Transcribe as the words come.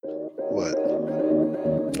What?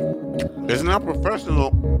 It's not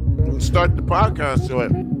professional. Start the podcast to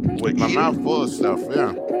it. With My eating? mouth full of stuff.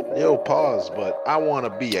 Yeah. Yo, pause, but I want to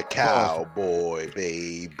be a Pause. cowboy,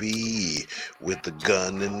 baby, with the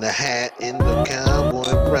gun and the hat and the cowboy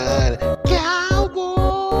pride. Cowboy!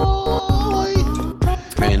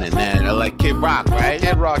 And then like Kid Rock, right?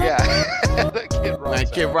 Kid Rock, yeah. Kid Rock.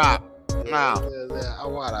 Like Kid Rock. Wow. I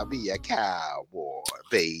want to be a cowboy,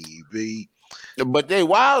 baby. But they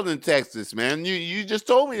wild in Texas, man. You just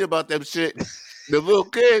told me about that shit. The little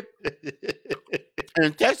kid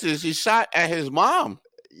in Texas, he shot at his mom.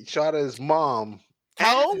 He shot at his mom.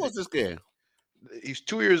 How old was this kid? He's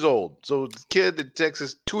 2 years old. So the kid in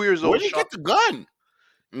Texas, 2 years old. Where did he get the gun?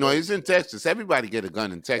 No, he's in Texas. Everybody get a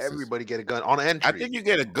gun in Texas. Everybody get a gun on entry. I think you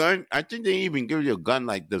get a gun. I think they even give you a gun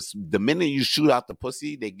like this. The minute you shoot out the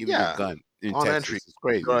pussy, they give you a gun in on Texas. entry. It's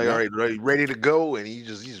crazy. All right, ready to go, and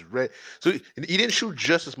he's ready. So he didn't shoot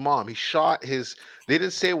just his mom. He shot his. They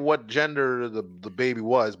didn't say what gender the baby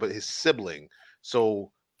was, but his sibling.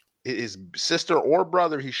 So his sister or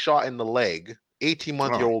brother, he shot in the leg.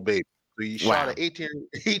 18-month-old baby. So he shot an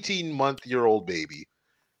 18-month-old baby,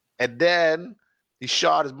 and then he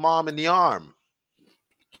shot his mom in the arm.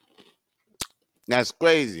 That's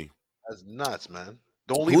crazy. That's nuts, man.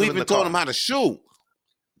 Don't leave Who him in even the told car. him how to shoot?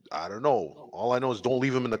 I don't know. All I know is don't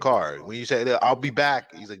leave him in the car. When you say I'll be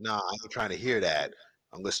back, he's like, nah, I ain't trying to hear that.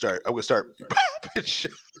 I'm gonna start popping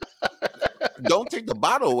shit. Don't take the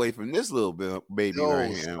bottle away from this little baby right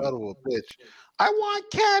here. Son of a bitch. I want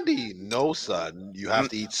candy. No, son. You have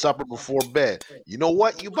to eat supper before bed. You know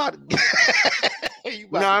what? You about to you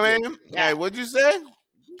know what I mean? Hey, what'd you say?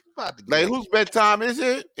 Like, whose bedtime is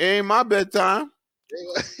it? It ain't my bedtime.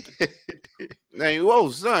 Like,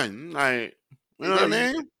 whoa, son. Like, you know what I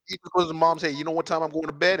mean? Because the mom say, you know what time I'm going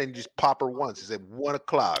to bed? And you just pop her once. He said 1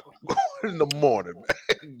 o'clock in the morning.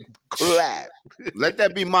 Clap. Let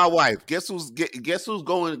that be my wife. Guess who's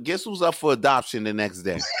up for adoption the next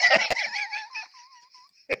day?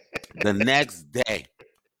 The next day.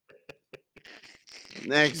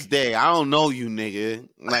 Next day. I don't know you, nigga.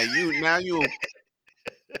 Like you know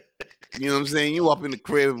what I'm saying? You up in the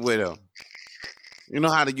crib with her. You know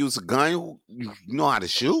how to use a gun? You know how to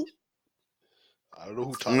shoot? I don't know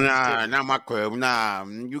who taught him. Nah, not my crib. Nah,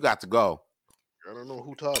 you got to go. I don't know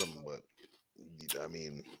who taught him, but I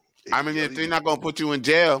mean, if they're not gonna put you in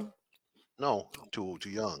jail. No, too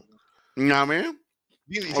young. You know what I mean?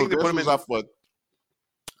 You think they put him in up for?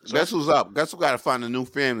 Guess who's up? Guess who got to find a new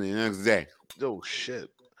family the next day? Oh shit!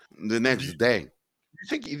 The next day.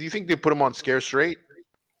 Do you think they put him on Scare Straight?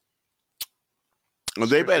 Well,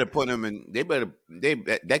 they better put him in.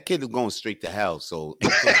 That kid is going straight to hell. So,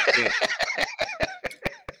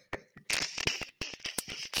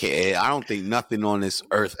 kid, I don't think nothing on this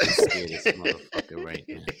earth can scare this motherfucker right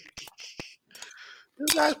now.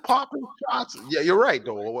 This guy's popping shots. Yeah, you're right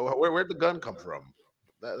though. Where'd the gun come from?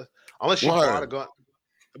 Unless you bought a gun,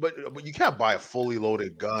 but you can't buy a fully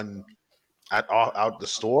loaded gun out the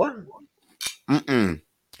store.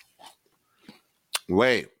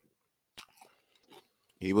 Wait.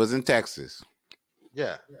 He was in Texas.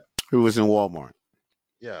 Yeah. He was in Walmart.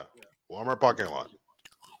 Yeah. Walmart parking lot.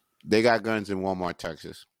 They got guns in Walmart,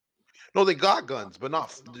 Texas. No, they got guns, but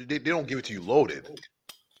not. They don't give it to you loaded.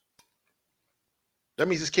 That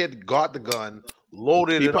means this kid got the gun,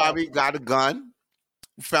 loaded it. He probably got a gun,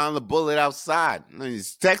 found the bullet outside.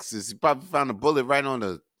 It's Texas. He probably found a bullet right on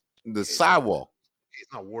the sidewalk.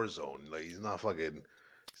 It's not Warzone. Like he's not fucking.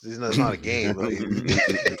 It's not a game. Like,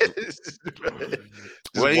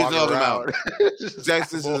 what are you talking about?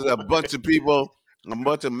 Texas is a bunch of people, a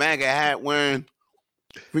bunch of MAGA hat wearing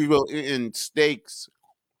people eating steaks.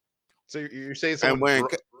 So you're saying someone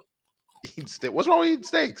eating steak? What's wrong with eating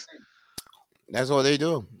steaks? That's all they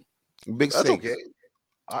do. Big That's steaks. okay.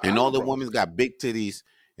 And all the women got big titties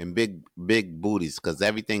and big booties because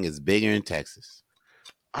everything is bigger in Texas.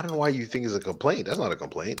 I don't know why you think it's a complaint. That's not a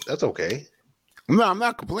complaint. That's okay. No, I'm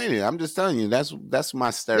not complaining. I'm just telling you that's my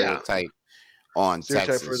stereotype on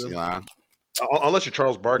Texas. You know? Unless you're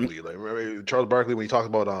Charles Barkley. Like remember Charles Barkley when he talked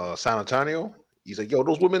about San Antonio, he's like, "Yo,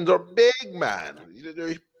 those women are big, man.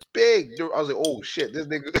 They're big." I was like, "Oh shit, this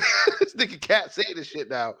nigga can't say this shit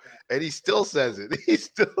now," and he still says it. He's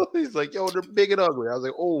like, "Yo, they're big and ugly." I was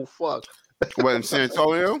like, "Oh fuck." What in San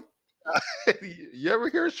Antonio? You ever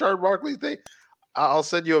hear Charles Barkley thing? I'll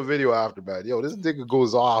send you a video after, man. Yo, this nigga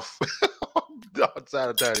goes off on San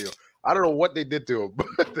Antonio. I don't know what they did to him.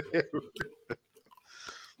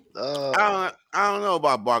 I don't know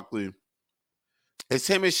about Barkley. Is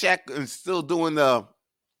him and Shaq still doing the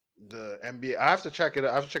NBA? I have to check it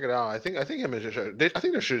out. I think him and Shaq, I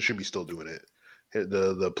think they should be still doing it.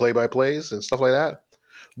 the play-by-plays and stuff like that.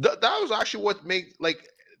 That was actually what made like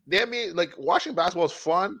they made like watching basketball is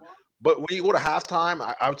fun, but when you go to halftime,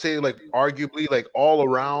 I would say like arguably like all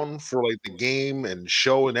around for like the game and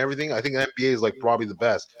show and everything. I think the NBA is like probably the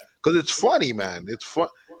best because it's funny, man. It's fun.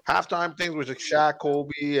 Halftime things with like Shaq,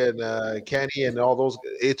 Kobe, and Kenny, and all those.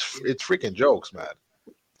 It's freaking jokes, man.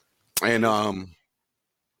 And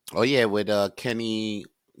oh yeah, with Kenny,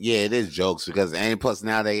 yeah, it is jokes because and plus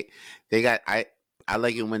now they got I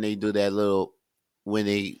like it when they do that little when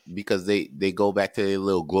they because they go back to their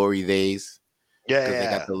little glory days because they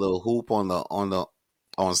got Yeah, the little hoop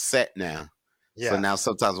on set now. So yeah. now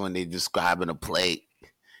sometimes when they describing a play,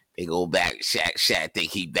 they go back. Shaq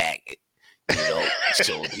think he back,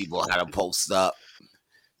 showing people how to post up.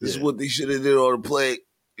 This is Yeah. what they should have did on the play.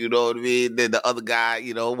 You know what I mean? Then the other guy,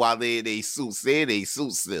 while they in they suit, say they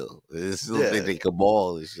suit still. It's still think they can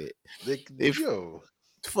ball and shit. It's Yo.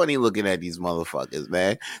 funny looking at these motherfuckers,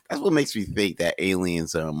 man. That's what makes me think that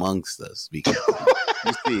aliens are amongst us because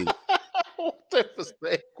you see, What type of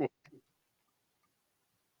snake?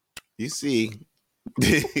 you see.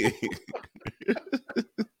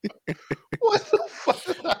 What the fuck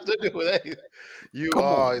does that have to do with anything? You Come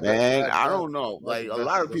are on, man. I that don't know. that's Like the a best.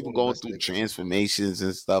 lot of That's people one of the going best through things. transformations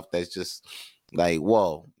and stuff. That's just like,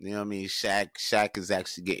 whoa. You know what I mean? Shaq is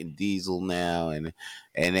actually getting diesel now, and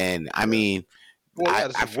then I mean, Well, yeah, I,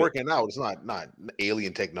 this I is feel working out. It's not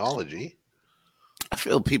alien technology. I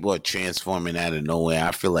feel people are transforming out of nowhere.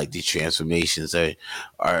 I feel like these transformations are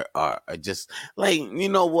just like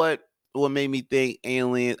what made me think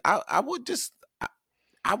aliens. I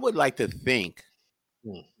would like to think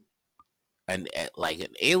Hmm. like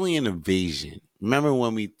an alien invasion. Remember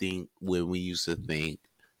when we used to think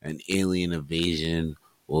an alien invasion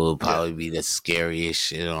will Yeah. probably be the scariest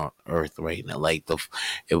shit on earth right now. Like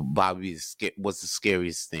it would probably what's the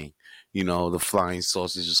scariest thing? The flying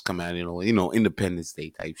saucers just come out, Independence Day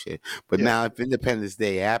type shit. But Yeah. now if Independence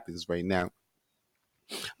Day happens right now,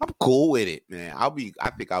 I'm cool with it, man. I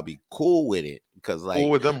think I'll be cool with it because Or like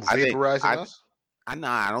with them I think vaporizing us? I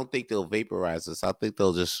don't think they'll vaporize us. I think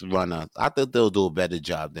they'll just run us. I think they'll do a better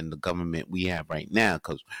job than the government we have right now.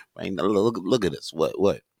 Because right now, look at us.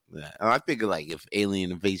 What? Yeah. And I think like if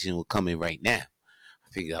alien invasion will come in right now, I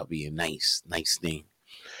think that'll be a nice It thing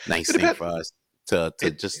depends. for us to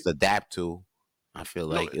It just adapt to. I feel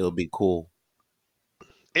no. like it'll be cool.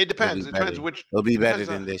 It It'll be depends. It better. depends which. It'll be It better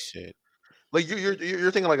depends. than this shit. Like you're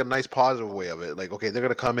thinking like a nice positive way of it. Like okay, they're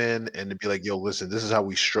gonna come in and be like, yo, listen, this is how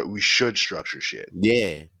we should structure shit.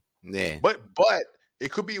 Yeah, yeah. But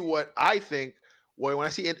it could be what I think. When I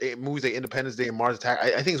see movies like Independence Day and Mars Attack,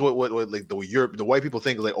 I think it's what like the white people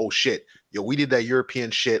think is like, oh shit, yo, we did that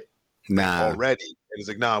European shit like Nah. already. And it's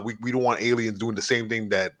like, nah, we don't want aliens doing the same thing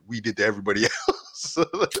that we did to everybody else.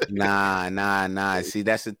 Nah. See,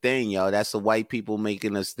 that's the thing, yo. That's the white people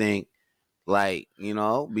making us think, like,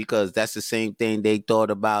 because that's the same thing they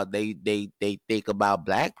thought about. They think about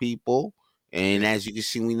black people, and as you can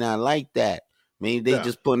see, we not like that. Maybe they Yeah.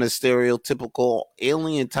 just putting a stereotypical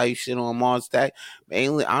alien type shit on Mars. That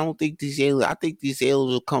alien, I don't think these aliens. I think these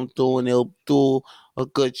aliens will come through and they'll do a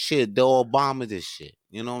good shit. They'll Obama this shit.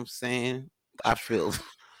 You know what I'm saying? I feel.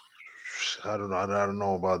 I don't know. I don't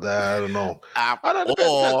know about that. I don't know. I, I don't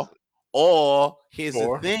depends. or here's the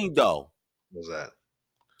Or thing, though. what's that?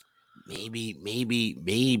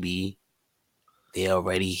 Maybe they're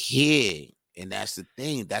already here. And that's the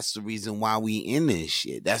thing. That's the reason why we in this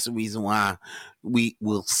shit. That's the reason why we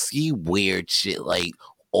will see weird shit like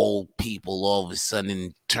old people all of a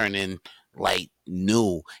sudden turning like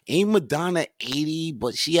new. Ain't Madonna 80,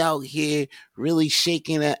 but she out here really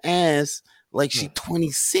shaking her ass like she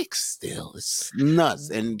 26 still. It's nuts.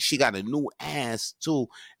 And she got a new ass too.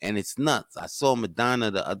 And it's nuts. I saw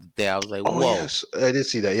Madonna the other day. I was like, Oh whoa. yes, I did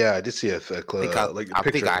see that. Yeah, I did see a like a I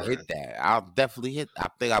picture think I of her. hit that. I'll definitely hit. I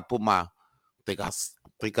think I put my. Think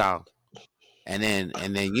I'll. And then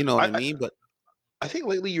you know what I mean. But I think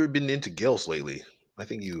lately you've been into gills lately. I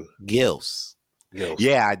think you gills. gills.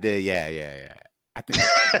 Yeah, I did. Yeah. I think.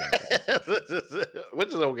 Which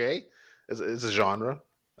is okay. It's a genre.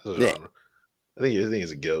 It's a Yeah. genre. I think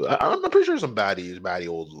it's a gill. I'm pretty sure some baddie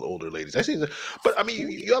older ladies. I see, but I mean,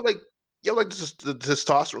 you have like the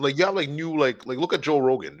testosterone. Like you have like new like look at Joe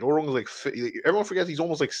Rogan. Joe Rogan's like everyone forgets he's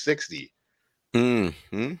almost like 60.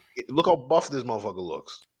 Mm-hmm. Look how buff this motherfucker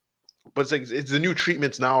looks. But it's like it's the new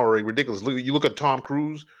treatments now are like ridiculous. You look at Tom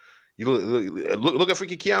Cruise. You look at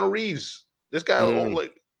freaking Keanu Reeves. This guy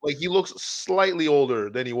like he looks slightly older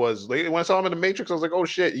than he was. Like when I saw him in the Matrix, I was like, oh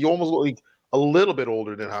shit, you almost look like a little bit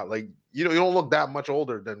older than how like you don't look that much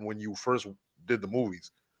older than when you first did the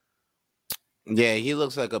movies. Yeah, he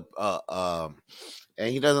looks like and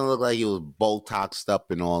he doesn't look like he was Botoxed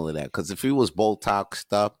up and all of that. Because if he was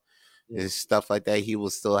Botoxed up Mm. and stuff like that, he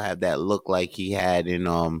would still have that look like he had in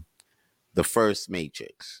the first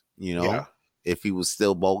Matrix. You Yeah. know, if he was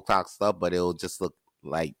still Botoxed up, but it'll just look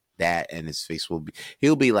like that, and his face will be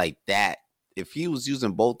he'll be like that. If he was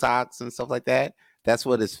using Botox and stuff like that, that's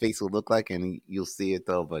what his face would look like, and you'll see it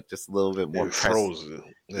though, but just a little bit more It pressed, froze.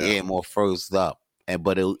 Yeah. yeah, more froze up, and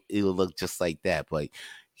but it'll look just like that. But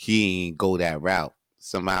he ain't go that route.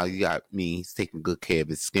 Somehow you got me. He's taking good care of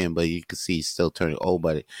his skin, but you can see he's still turning old.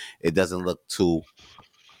 But it doesn't look too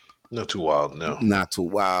Not too wild. No. not too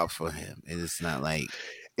wild for him, and it's not like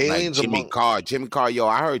Aliens Jimmy among. Carr. Jimmy Carr, yo,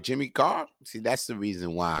 I heard Jimmy Carr. See, that's the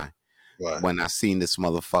reason why. What? When I seen this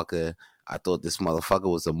motherfucker, I thought this motherfucker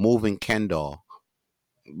was a moving Ken doll.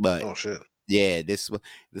 But Oh shit. yeah, this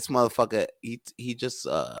motherfucker, he just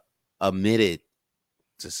admitted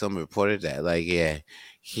to some reporter that like, yeah,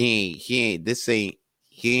 he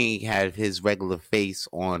ain't had his regular face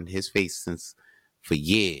on his face since for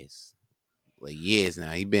years, like years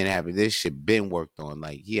now. He been having this shit been worked on.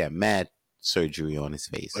 Like he had mad surgery on his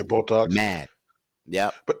face, Like Botox. mad.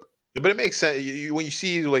 Yep. But it makes sense when you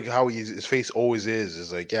see like how his face always is.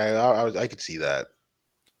 It's like yeah, I could see that.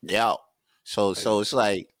 Yeah. So it's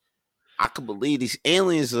like I could believe these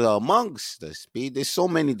aliens are amongst us, B. There's so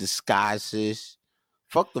many disguises.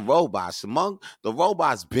 Fuck the robots. Among the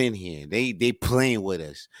robots been here. They playing with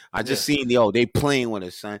us. I just Yeah. seen they playing with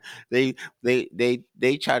us, son. They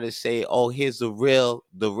try to say, oh, here's the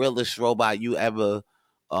realest robot you ever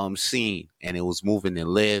seen. And it was moving the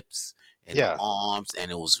lips and the Yeah. arms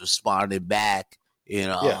and it was responding back,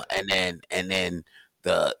 Yeah. and then and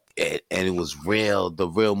it was real, the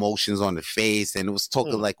real motions on the face, and it was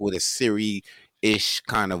talking Mm. like with a Siri-ish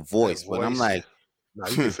kind of That voice. But I'm voice. like, No,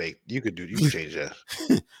 you could fake. You could change that.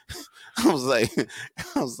 I was like,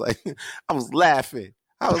 I was laughing.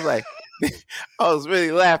 I was like, I was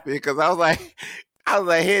really laughing because I was like,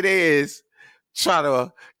 here it is, try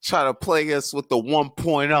to play us with the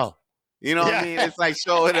 1.0. You know what I mean? Yeah. It's like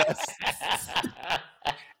showing us,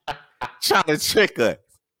 trying to trick us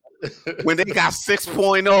when they got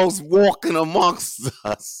 6.0s walking amongst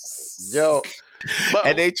us. Yo. But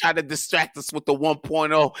And they try to distract us with the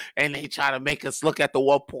 1.0 and they try to make us look at the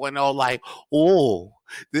 1.0 like, oh,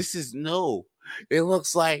 this is new. It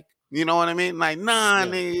looks like, you know what I mean? Like, nah, yeah.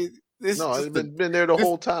 nigga, this No, just it's been there the this,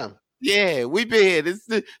 whole time. yeah, we been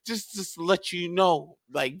here. Just to let you know,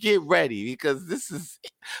 like, get ready because this is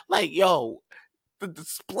like, yo, the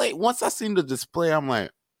display. Once I seen the display, I'm like,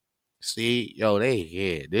 see, yo, they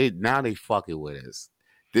here. They fucking with us.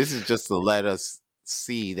 This is just to let us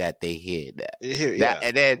see that they here that. Here, That yeah.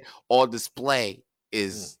 and then on display Mm.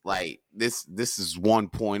 is like this is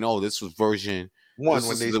 1.0. This was version One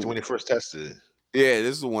this is the when they first tested it. yeah,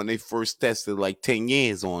 this is the one they first tested like 10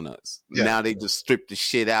 years on us. Yeah. Now they just stripped the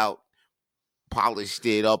shit out, polished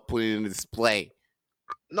it up, put it in the display.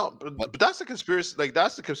 No, but that's the conspiracy. Like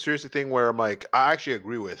that's the conspiracy thing where I'm like, I actually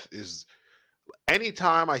agree with is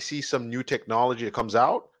anytime I see some new technology that comes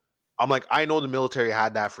out, I'm like, I know the military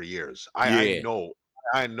had that for years. Yeah.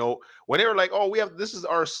 I know. When they were like, oh, we have this is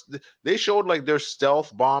our. They showed like their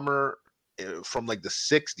stealth bomber from like the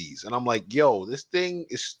 '60s, and I'm like, yo, this thing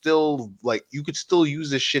is still like you could still use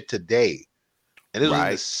this shit today. And this was in the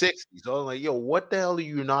Right. '60s. So I'm like, yo, what the hell are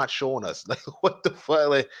you not showing us? Like, what the fuck?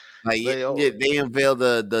 Like Like yeah, oh, they unveiled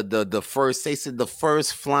the first they said the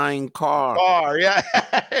first flying car. car, yeah.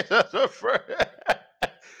 That's the first-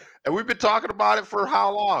 and we've been talking about it for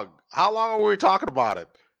how long? How long were we talking about it?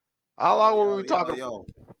 How long were we talking Yo.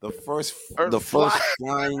 The first or the fly? first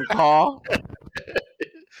flying car,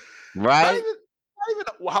 Not right? even, not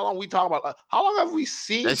even how long we talking about. How long have we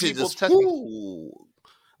seen That shit people just testing? whoo.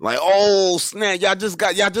 Like, oh snap, y'all just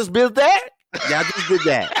built that? Y'all just did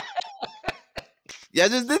that. Y'all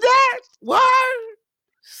just did that? Word?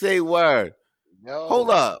 Say word. No, Hold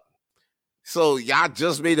up. So y'all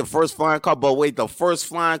just made the first flying car, but wait, the first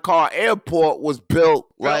flying car airport was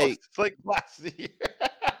built like it's like last year.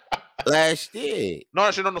 last year. No,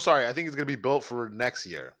 actually, no. Sorry, I think it's gonna be built for next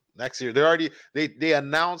year. Next year, they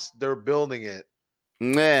announced they're building it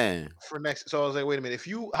Man. for next. So I was like, wait a minute. If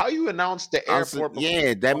you how you announce the I said, airport before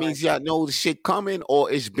yeah, that means y'all know the shit coming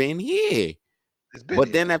or it's been here. it's been But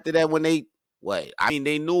here. then after that, when they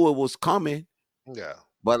they knew it was coming. Yeah.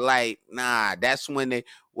 But like, nah, that's when they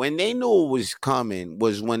knew it was coming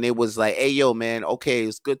was when it was like, hey yo, man, okay,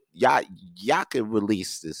 it's good. Y'all can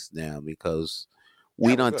release this now because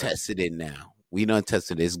we Yeah, we're done good. tested it now. We done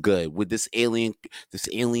tested it. It's good. With this alien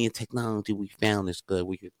technology we found is good.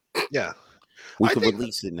 We Yeah. could I think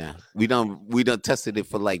release it now. We done tested it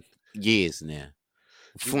for like years now.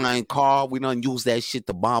 Dude, Flying car, we done use that shit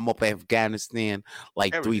to bomb up Afghanistan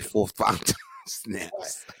like everything. 3, 4, 5 times now.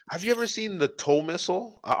 Have you ever seen the TOW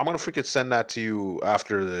missile? I'm gonna freaking send that to you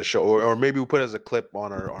after the show, or maybe we'll put it as a clip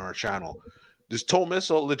on our channel. This TOW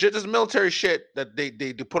missile, legit, this is military shit that they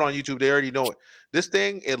put on YouTube. They already know it. This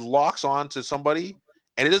thing, it locks on to somebody,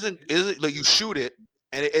 and it isn't like you shoot it,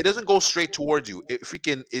 and it doesn't go straight towards you. It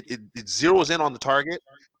freaking it zeroes in on the target.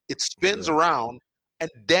 It spins around,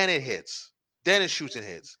 and then it hits. Then it shoots and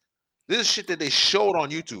hits. This is shit that they showed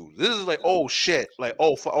on YouTube. This is like, oh shit, like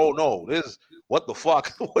oh no, this is what the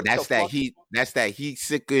fuck? What That's the that fuck? heat. That's that heat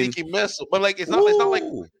sickened. Sneaky missile. But like it's not like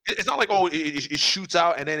Ooh. it's not like oh it shoots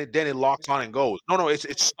out and then it locks on and goes. No,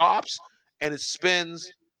 it stops and it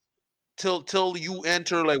spins till you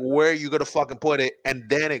enter like where you gonna fucking put it, and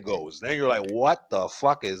then it goes. Then you're like, what the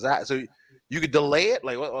fuck is that? So you could delay it,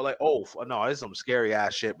 like what, like no, this is some scary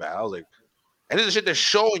ass shit, man. I was like, and this is shit they're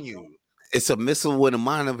showing you. It's a missile with a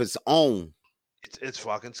mind of its own. It's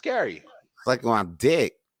fucking scary. It's like my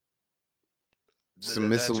dick. It's a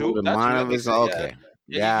missile with a mind of its own. Okay.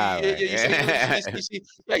 Yeah. You see,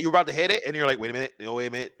 you're about to hit it, and you're like, wait a minute,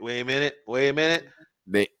 wait a minute.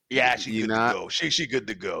 Yeah, she good to go. She good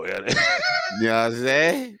to go. Yeah. You know what I'm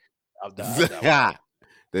saying? I'm done.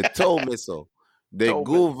 The TOW missile. The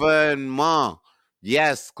gouvernement.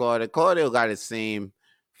 Yes, Carter got the same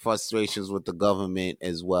frustrations with the government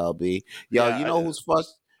as well, B. Yo, Yeah, you know who's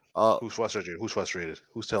frustrated? Who's frustrated? Who's frustrated?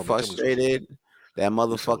 Who's telling frustrated? That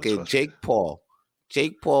motherfucker Jake Paul.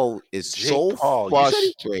 Jake Paul is so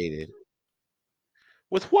frustrated.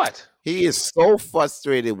 With what? He is so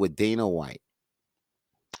frustrated with Dana White.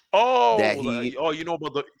 Oh, that you know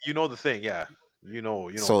about the thing, yeah. You know.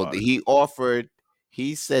 So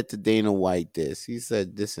he said to Dana White this. He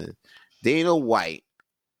said, listen, Dana White,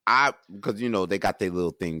 because they got their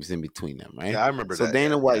little things in between them, right? Yeah, I remember that. So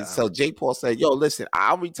Dana White, so Jake Paul said, yo, listen,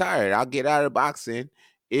 I'll retire. I'll get out of boxing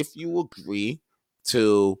if you agree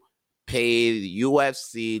to pay the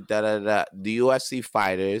UFC, the UFC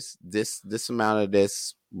fighters this amount of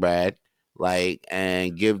this bread, like,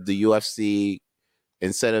 and give the UFC,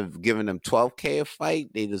 instead of giving them $12K a fight,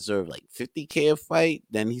 they deserve like $50K a fight.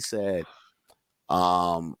 Then he said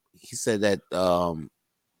that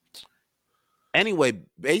anyway,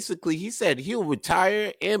 basically he said he'll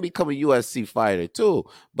retire and become a UFC fighter too.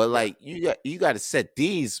 But like you got to set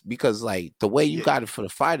these, because like the way you got it for the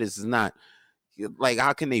fighters is not like,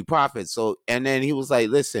 how can they profit? So, and then he was like,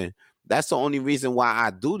 listen, that's the only reason why I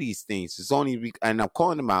do these things. It's only and I'm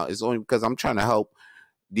calling them out. It's only because I'm trying to help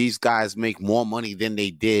these guys make more money than they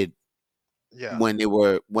did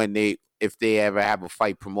if they ever have a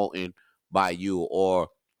fight promoting by you or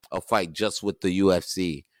a fight just with the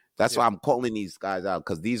UFC. That's why I'm calling these guys out,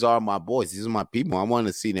 because these are my boys. These are my people. I want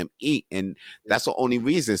to see them eat, and that's the only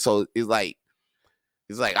reason. So it's like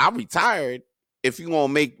I'm retired if you gonna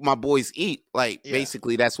make my boys eat. Like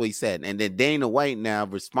basically that's what he said. And then Dana White now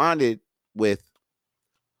responded with,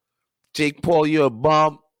 Jake Paul, you're a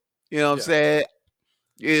bum. You know what I'm saying?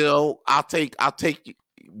 I'll take you.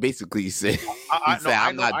 Basically, he said,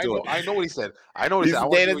 I know what he said. I know what he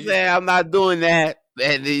said. Dana said, I'm not doing that.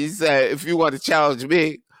 And he said, if you want to challenge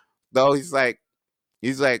me, though, he's like,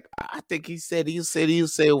 I think he said he'll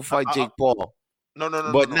he'll fight Jake Paul. No,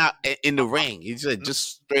 but not in the ring. He said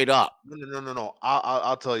just straight up. No.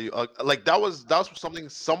 I'll tell you. Like that was something.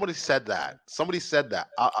 Somebody said that.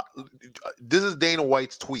 This is Dana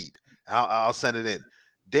White's tweet. I'll send it in.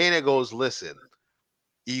 Dana goes, listen.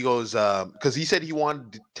 He goes, because he said he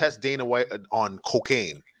wanted to test Dana White on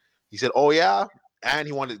cocaine. He said, oh yeah, and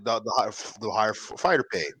he wanted the higher fighter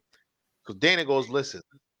pay. Because Dana goes, listen,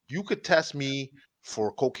 you could test me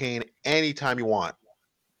for cocaine anytime you want.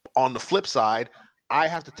 On the flip side, I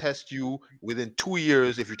have to test you within 2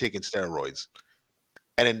 years if you're taking steroids.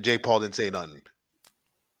 And then Jake Paul didn't say nothing.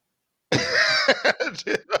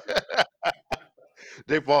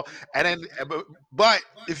 Jake Paul, and then, but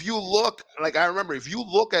if you look, like I remember, if you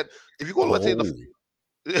go, let's say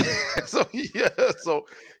so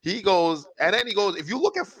he goes, and then he goes. If you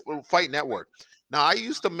look at Fight Network, now I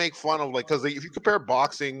used to make fun of, like, because if you compare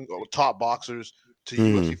boxing top boxers to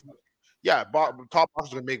UFC. Yeah, top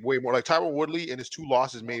boxers can make way more. Like Tyron Woodley in his 2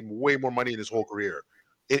 losses made way more money in his whole career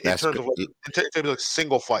in terms of like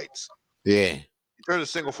single fights. Yeah, in terms of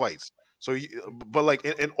single fights. So, but like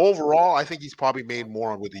in overall, I think he's probably made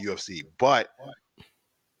more with the UFC. But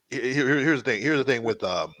here's the thing. Here's the thing with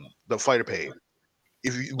the fighter pay.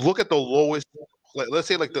 If you look at the lowest, like, let's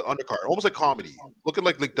say like the undercard, almost like comedy. Look at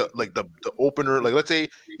like the opener. Like let's say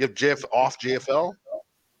you have JFL.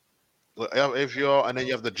 If you and then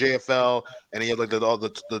you have the JFL, and then you have like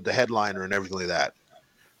the headliner and everything like that.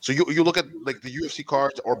 So you look at like the UFC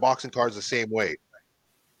cards or boxing cards the same way.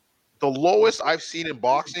 The lowest I've seen in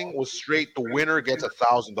boxing was straight the winner gets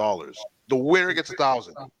 $1,000. The winner gets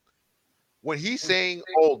 1,000. When he's saying,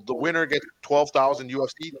 "Oh, the winner gets 12,000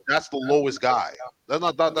 UFC," that's the lowest guy. That's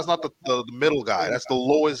not the middle guy. That's the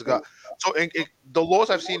lowest guy. So the lowest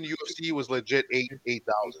I've seen in UFC was legit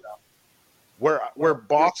 8,000. Where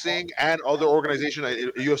boxing and other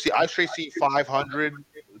organizations UFC, I've straight seen 500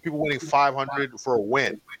 people winning 500 for a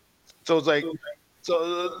win. So it's like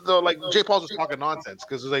like Jay Paul's just talking nonsense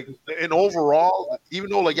because it's like in overall, even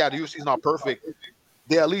though like the UFC is not perfect,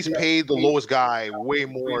 they at least paid the lowest guy way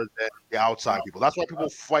more than the outside people. That's why people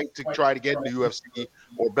fight to try to get into UFC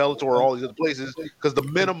or Bellator or all these other places because the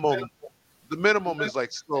minimum is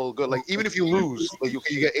like still good. Like even if you lose, like you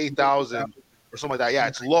get 8,000 or something like that. Yeah,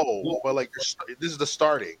 it's low, but like this is the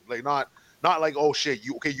starting. Like not like oh shit,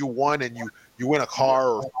 you won and you win a car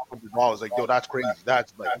or $500. Like yo, that's crazy.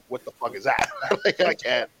 That's like what the fuck is that? Like I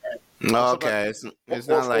can't. Okay, it's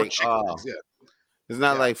not like yeah. It's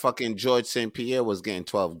not like fucking George St. Pierre was getting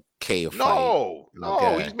 12K a fight. No,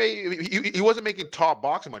 Okay. he wasn't making top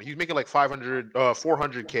boxing money. He was making like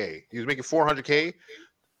 400K. He was making 400K.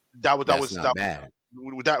 That was not bad.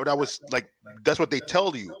 That was like that's what they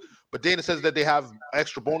tell you. But Dana says that they have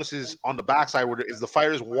extra bonuses on the backside where if the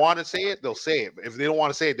fighters want to say it, they'll say it. But if they don't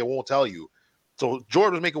want to say it, they won't tell you. So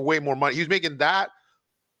George was making way more money. He was making that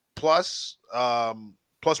plus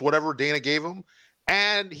whatever Dana gave him.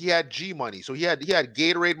 And he had G money, so he had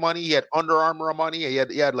Gatorade money, he had Under Armour money, he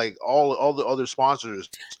had like all the other sponsors.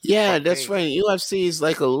 Yeah, that's right. UFC is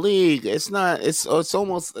like a league. It's not. It's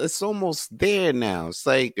almost there now. It's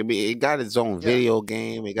like I mean, it got its own video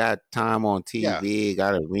game. It got time on TV. It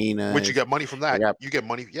got arena. Which you get money from that. You get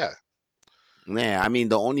money. Yeah. Yeah, I mean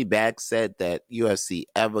the only bag set that UFC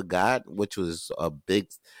ever got, which was a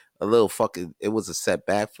little fucking, it was a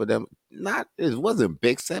setback for them. It wasn't a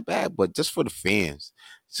big setback, but just for the fans.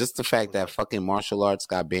 Just the fact that fucking martial arts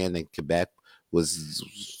got banned in Quebec was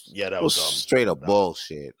straight up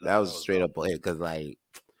bullshit. That was straight up bullshit because like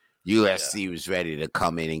UFC was ready to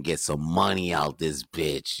come in and get some money out this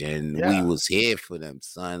bitch, and we was here for them,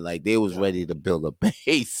 son. Like they was ready to build a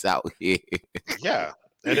base out here. Yeah.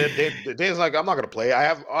 And then Dana's like, I'm not gonna play. I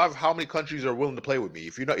have how many countries are willing to play with me?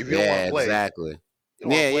 If you don't want to play, exactly.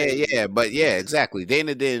 But exactly.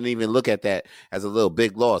 Dana didn't even look at that as a little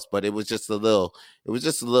big loss, but it was just a little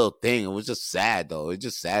thing. It was just sad though. It's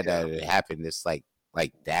just sad that it happened. It's like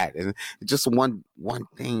that, and just one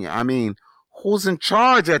thing. I mean, who's in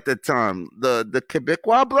charge at the time? The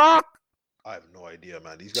Quebecois bloc? I have no idea,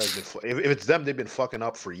 man. These guys been if it's them, they've been fucking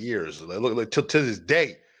up for years. Like to this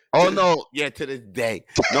day. Oh no, to this day.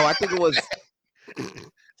 No, I think it was.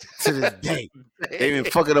 To this day. They've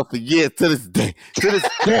been fucking up for years. To this day. To this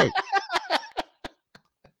day.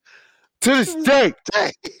 To this day.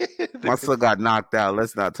 My son got knocked out.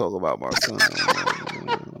 Let's not talk about my son.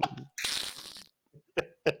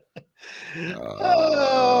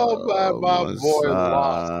 My boy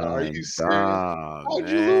lost. Are you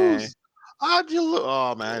serious? How'd you lose?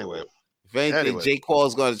 Oh man. Anyway. If anything, Jake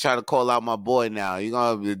Paul's going to try to call out my boy now. You're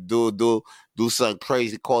going to do something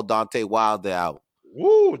crazy. Call Deontay Wilder out.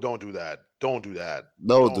 Woo! Don't do that. Don't do that.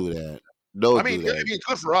 Don't do that. I mean, it's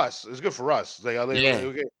good for us. It's good for us. Like,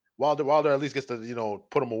 Wilder at least gets to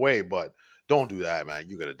put him away, but don't do that, man.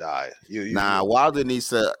 You're gonna die. Wilder needs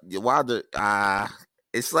to.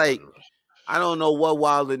 It's like I don't know what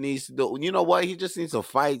Wilder needs to do. You know what? He just needs to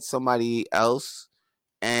fight somebody else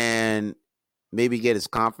and maybe get his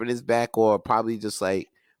confidence back, or probably just like.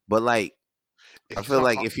 But like, I feel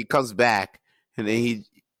like if he comes back and then he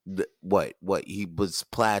was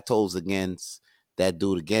plateaus against that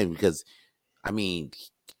dude again, because I mean,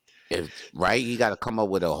 he got to come up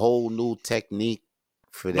with a whole new technique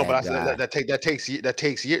for that. No, but that takes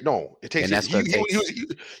years. No, it takes. And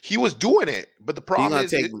he was doing it, but the problem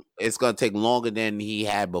is it's going to take longer than he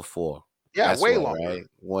had before. Yeah, way longer.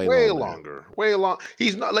 Right? Way longer.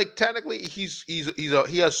 He's not like technically he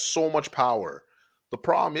has so much power. The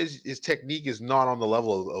problem is his technique is not on the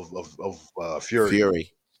level of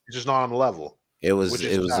Fury. It's just not on the level. It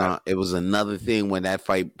was another thing when that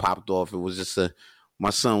fight popped off. It was just my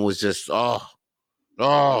son was just it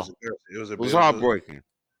was heartbreaking.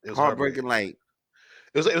 It was heartbreaking. Like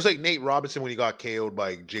it was like Nate Robinson when he got KO'd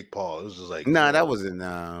by Jake Paul. It was just like that wasn't.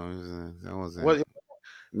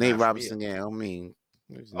 Nate Robinson. Yeah, I mean,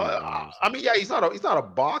 he's not a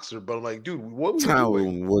boxer, but I'm like, dude, what was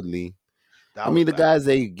Tyron Woodley? I mean, the guys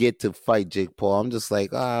they get to fight Jake Paul, I'm just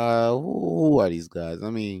like, who are these guys? I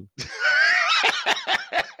mean,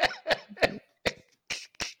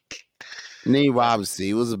 Nate Robinson,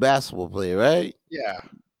 he was a basketball player, right? Yeah.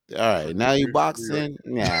 All right, now you boxing?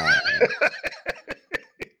 Nah.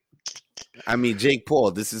 I mean, Jake Paul,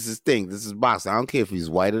 this is his thing. This is boxing. I don't care if he's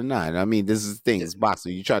white or not. I mean, this is his thing. It's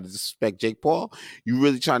boxing. You try to disrespect Jake Paul? You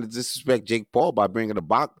really trying to disrespect Jake Paul by bringing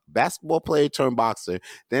a basketball player turned boxer.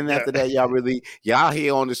 Then after that, y'all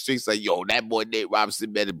here on the streets like, yo, that boy Nate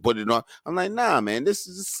Robinson better put it on. I'm like, nah, man, this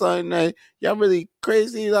is something that y'all really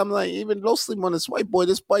crazy. I'm like, even don't sleep on this white boy.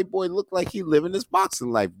 This white boy look like he living this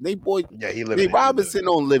boxing life. Nate Robinson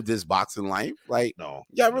don't live this boxing life. Like,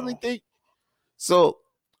 y'all really think? So,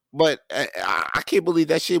 but I can't believe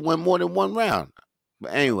that shit went more than one round.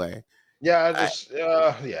 But anyway, yeah.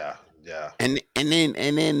 And then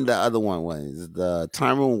the other one was the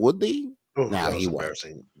Tyron Woodley. Now he was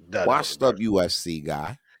washed up UFC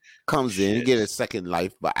guy comes in and get a second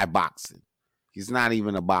life by boxing. He's not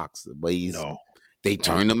even a boxer, but they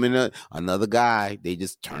turned him into another guy. They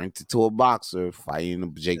just turned into a boxer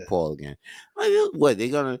fighting Jake Paul again. Like, what, they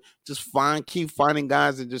gonna just keep finding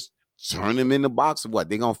guys and just turn him into boxer? What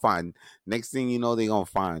they gonna find? Next thing you know, they gonna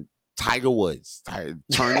find Tiger Woods. Turn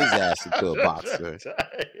his ass into a boxer.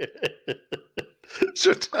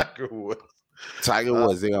 Tiger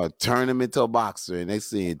Woods. They're gonna turn him into a boxer, and next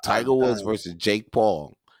thing Tiger Woods versus Jake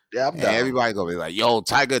Paul. Yeah, and everybody gonna be like, "Yo,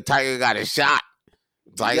 Tiger got a shot."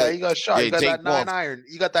 Tiger, he got a shot. Yeah, he got that 9 iron.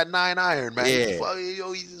 You got that 9 iron, man. Yeah.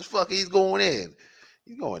 He's going in.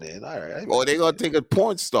 He's going in. All right. Or they're going to take a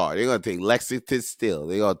porn star. They're going to take Lexington Steele.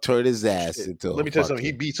 They're going to turn his ass into Let me tell you something.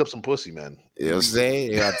 He beats up some pussy, man. You know what I'm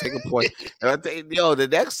saying? They're going to take a porn. The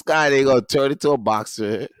next guy they're going to turn into a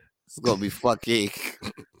boxer. It's going to be fucking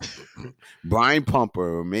Brian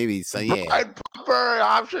Pumper or maybe Brian Pumper.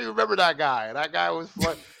 I'm sure you remember that guy. That guy was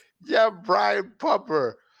fun. Yeah, Brian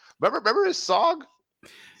Pumper. Remember his song?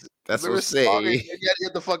 That's what I'm saying. You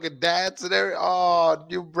had the fucking dance and everything. Oh,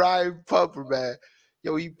 you Brian Pumper, man.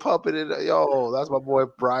 Yo, he pumping it. Yo, that's my boy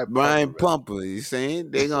Brian Pumper. You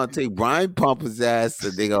saying? They're going to take Brian Pumper's ass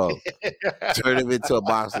and they're going to turn him into a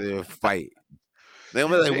boxer and fight. They're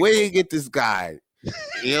going to be like, where you get this guy?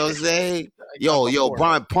 You know what I'm saying? Yo,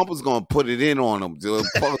 Brian Pumper's going to put it in on him. Dude.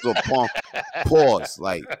 Pumper's going to pause.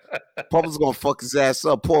 Like, Pumper's going to fuck his ass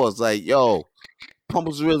up. Pause. Like, yo,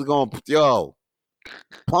 Pumper's really going to,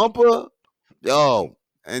 Pumper,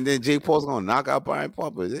 and then Jake Paul's gonna knock out Brian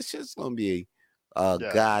Pumper. This shit's gonna be a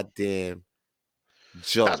goddamn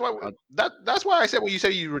joke. That's why I said when you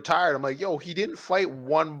said you retired, I'm like, yo, he didn't fight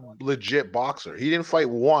one legit boxer. He didn't fight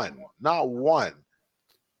one, not one.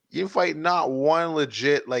 He didn't fight not one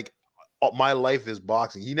legit like my life is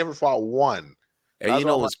boxing. He never fought one. And you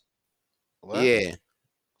know what's? Yeah.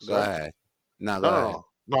 Go ahead. No, go ahead.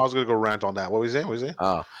 No, I was gonna go rant on that. What was he saying?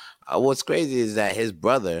 What's crazy is that his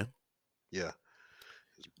brother. Yeah.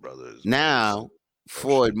 His brother is now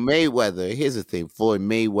Floyd Mayweather. Here's the thing, Floyd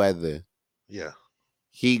Mayweather. Yeah.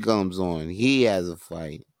 He comes on. He has a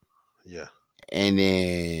fight. Yeah. And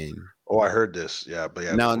then. Oh, I heard this. Yeah, but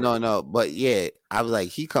yeah. No. But yeah, I was like,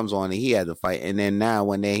 he comes on and he has a fight, and then now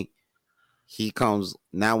when he comes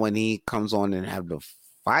on and have the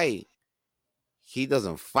fight, he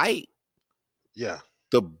doesn't fight. Yeah.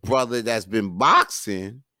 The brother that's been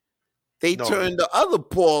boxing, they turned the other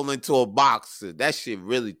Paul into a boxer. That shit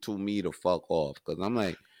really threw me the fuck off because I'm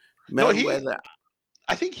like,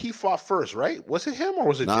 I think he fought first, right? Was it him or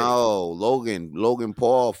was it Jake? No, Logan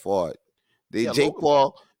Paul fought. Jake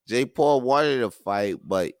Paul wanted to fight,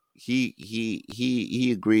 but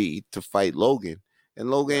he agreed to fight Logan,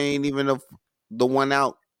 and Logan ain't even the one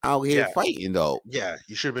out here fighting though. Yeah,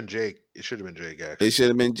 you should have been Jake. It should have been Jake. Actually, it should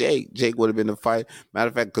have been Jake. Jake would have been the fight. Matter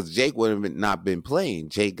of fact, because Jake would have not been playing.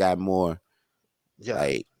 Jake got more.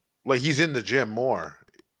 Yeah, like he's in the gym more.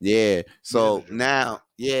 Yeah. So now,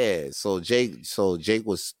 So Jake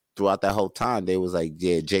was throughout that whole time. They was like,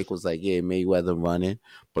 Jake was like, Mayweather running,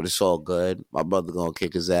 but it's all good. My brother gonna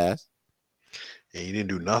kick his ass. And he didn't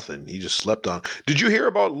do nothing. He just slept on. Did you hear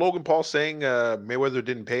about Logan Paul saying Mayweather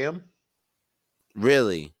didn't pay him?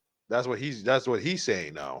 Really? That's what he's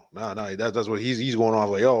saying now. No, that's what he's going on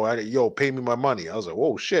like, yo, pay me my money. I was like,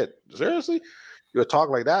 whoa, shit, seriously? You talk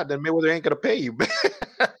like that, then Mayweather ain't gonna pay you.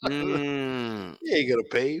 He ain't gonna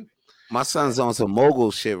pay you. My son's on some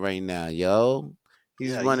mogul shit right now, yo.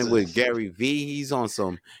 He's running with Gary V. He's on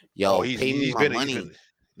some pay me my money.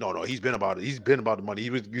 He's been about it. He's been about the money.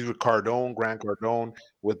 He's with Cardone, Grant Cardone,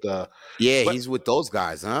 with the he's with those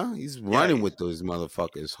guys, huh? He's running with those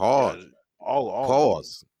motherfuckers hard. All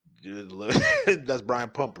pause. That's Brian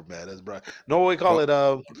Pumper, man. That's Brian. No, we call it.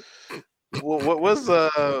 What's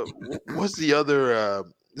the other?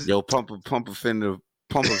 Yo, Pumper finna.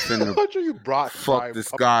 How you brought fuck Brian this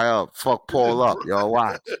Pumper? guy up? Fuck Paul up, yo.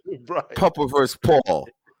 Watch. Pumper versus Paul.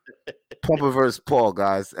 Pumper versus Paul,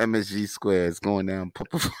 guys. MSG Square is going down.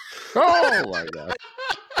 Oh my god.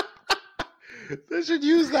 They should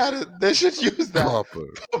use that. They should use that. Pumper.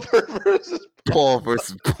 Pumper versus Paul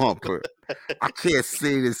versus Pumper. I can't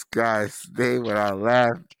say this guy's name when I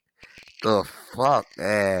laugh. The fuck,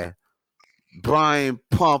 man. Brian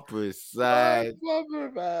Pumper, side.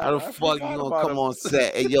 Pumper, man. How the fuck you gonna come on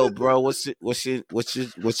set? Hey, yo, bro, what's your stage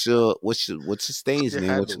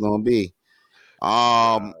name? What's it gonna be?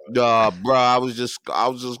 Bro, I was just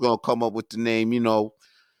gonna come up with the name,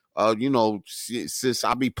 since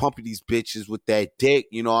I be pumping these bitches with that dick,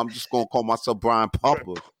 I'm just gonna call myself Brian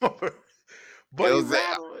Pumper. But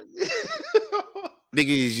nigga,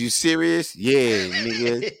 is you serious? Yeah,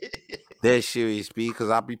 nigga. That's serious, B,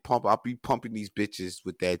 because I be pumping these bitches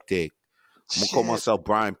with that dick. I'm gonna call myself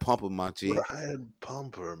Brian Pumper, my G. Brian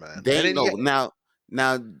Pumper, man. They know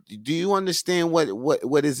now. Do you understand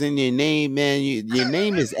what is in your name, man? Your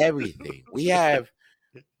name is everything. We have,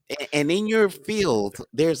 and in your field,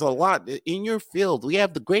 there's a lot. In your field, we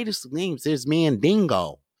have the greatest names. There's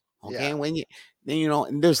Mandingo, okay. Yeah.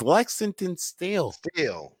 And there's Lexington Steele,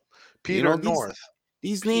 Peter North.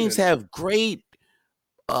 These names have great,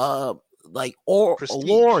 lore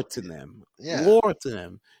to them. Yeah. Lore to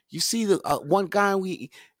them. You see the one guy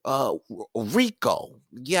Rico.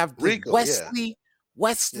 You have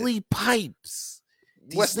Wesley Pipes.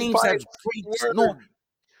 These names have great. No,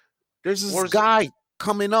 there's this guy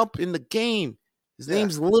coming up in the game. His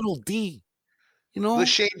name's Little D. The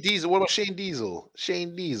Shane Diesel. What about Shane Diesel?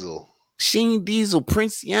 Shane Diesel,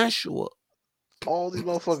 Prince Yashua. All these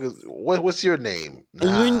motherfuckers. What's your name?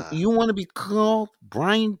 Nah. You want to be called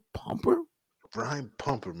Brian Pumper? Brian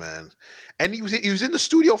Pumper, man, and he was in the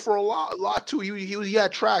studio for a lot too. He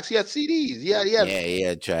had tracks, he had CDs, he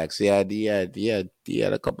had tracks. He had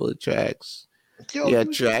a couple of tracks. He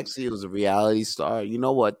had tracks. He was a reality star. You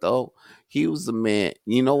know what though? He was the man.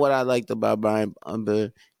 You know what I liked about Brian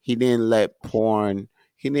Pumper? He didn't let porn.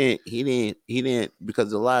 He didn't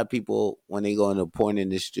because a lot of people when they go in the porn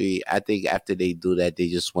industry, I think after they do that, they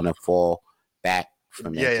just want to fall back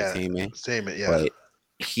from entertainment. But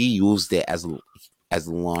he used it as a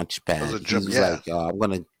launch pad. He was like, I'm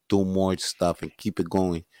gonna do more stuff and keep it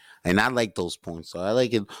going. And I like those porn stars. I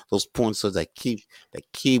like those porn stars that keep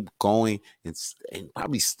going and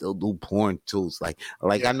probably still do porn too. It's like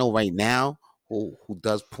I know right now who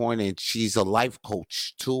does porn and she's a life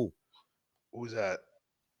coach too. Who's that?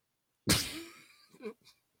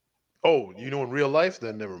 Oh, you know in real life?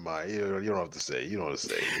 Then never mind. You don't have to say. You don't have to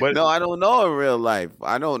say. But no, I don't know in real life.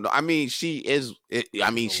 I don't know. I mean, she is.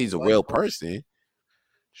 She's a real person.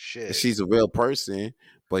 Shit. She's a real person,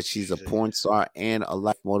 but she's a porn star and a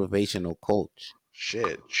life motivational coach.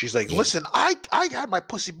 Shit. She's like, listen, I got my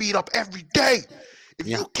pussy beat up every day. If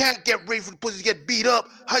you can't get ready for the pussy to get beat up,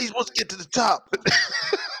 how you supposed to get to the top?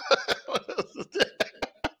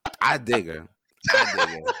 I dig her.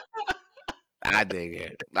 I dig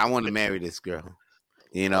it. I want to marry this girl.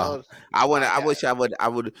 I wish I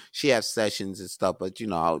would. She has sessions and stuff, but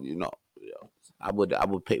I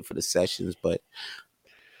would pay for the sessions. But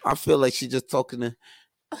I feel like she's just talking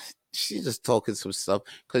some stuff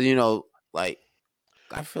because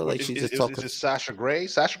I feel like she's just talking. Is it Sasha Grey?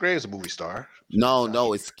 Sasha Grey is a movie star.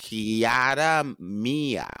 No, it's Kiara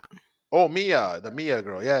Mia. Oh, Mia, the Mia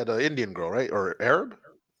girl, the Indian girl, right? Or Arab?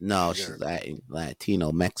 No, she's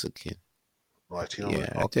Latino Mexican. I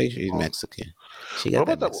think she's Mexican. She got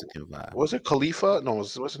that Mexican vibe. Was it Khalifa? No,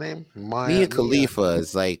 what's her name? Mia Khalifa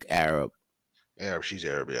is like Arab. Arab, she's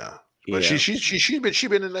Arab, yeah. But she's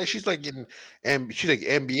been in she's like in and she's like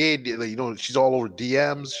NBA, she's all over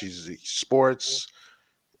DMs. She's sports.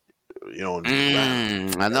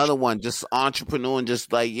 Another one, just entrepreneur and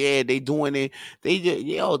just they doing it.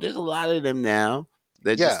 There's a lot of them now.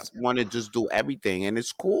 They just want to just do everything, and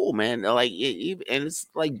it's cool, man. And it's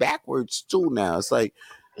like backwards too now. It's like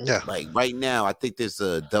right now, I think there's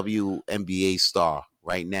a WNBA star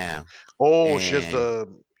right now. Oh, she has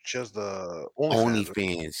the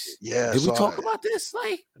OnlyFans. Yeah, did we talk about this?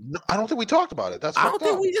 No, I don't think we talked about it. I don't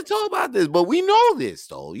think we did talk about this, but we know this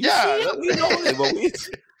though. We know it, but we.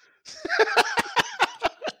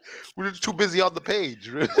 We're just too busy on the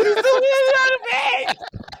page. We're too busy on the page.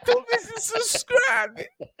 Too busy subscribing.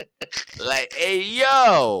 Hey,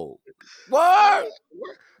 yo, what?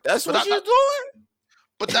 That's what you're doing.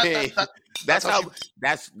 But that's how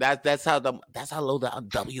low the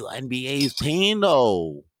WNBA is paying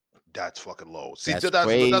though. That's fucking low. See, that's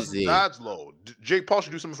crazy. That's low. Jake Paul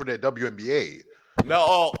should do something for that WNBA.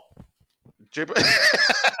 No.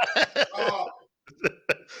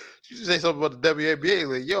 She should say something about the WNBA.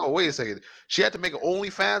 Like, yo, wait a second. She had to make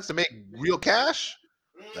OnlyFans to make real cash?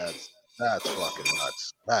 That's fucking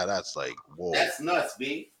nuts. That's like whoa. That's nuts,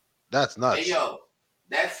 B. That's nuts. Hey, yo,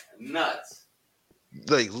 that's nuts.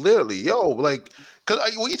 Like literally, yo, like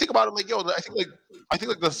because when you think about it, like yo, I think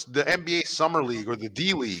like the NBA Summer League or the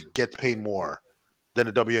D League gets paid more than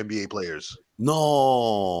the WNBA players.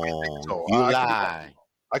 No, So you lie.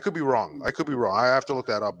 I could be wrong. I could be wrong. I have to look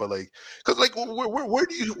that up. But like, because like, where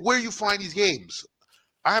do you find these games?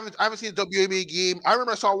 I haven't seen a WNBA game. I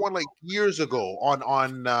remember I saw one like years ago on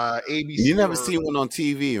ABC. You never seen one on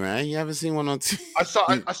TV, right? You haven't seen one on TV. I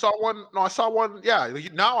saw one. No, I saw one. Yeah.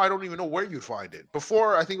 Now I don't even know where you'd find it.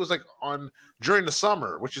 Before I think it was like on during the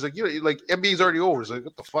summer, which is like like NBA's already over. It's like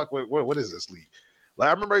what the fuck? What is this league? Like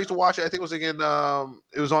I remember I used to watch it. I think it was like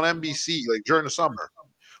it was on NBC like during the summer.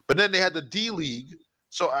 But then they had the D League.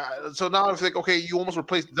 So now I think okay, you almost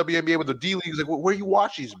replaced the WNBA with the D League. It's like where you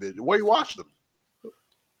watch these bitches? Where you watch them?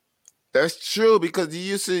 That's true because you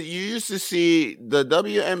used to see the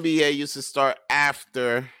WNBA used to start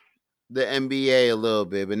after the NBA a little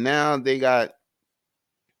bit, but now they got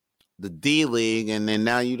the D League, and then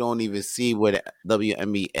now you don't even see what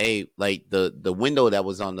WNBA like the window that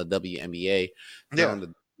was on the WNBA, on the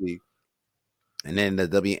D League, and then the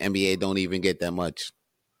WNBA don't even get that much.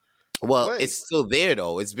 Well, it's still there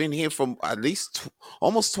though. It's been here for at least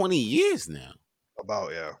almost 20 years now.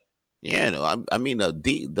 About yeah. Yeah, no, I mean the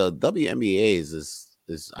WNBA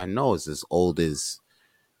is I know it's as old as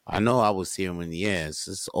I know I was here when it's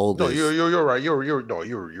as old. No, you're right.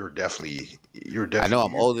 You're definitely I know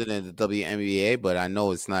I'm older than the WNBA, but I know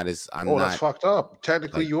it's not as I'm not. That's fucked up.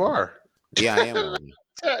 Technically, you are. Yeah, I am older.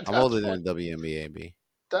 I'm older than the WNBA. B.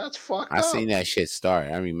 That's fucked up. I seen that shit start.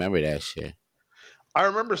 I remember that shit. I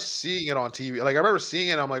remember seeing it on TV. Like I remember seeing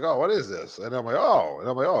it. I'm like, oh, what is this? And I'm like,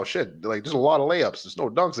 oh, shit. Like there's a lot of layups. There's no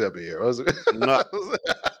dunks up here. No,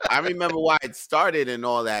 I remember why it started and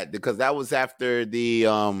all that because that was after the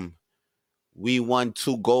we won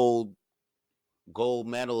 2 gold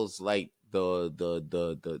medals. Like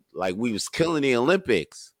the like we was killing the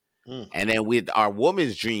Olympics, and then with our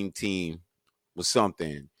women's dream team was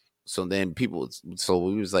something. So then so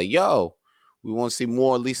we was like, yo. We want to see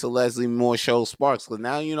more Lisa Leslie, more Cheryl Sparks. Because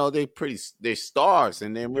now, they're stars.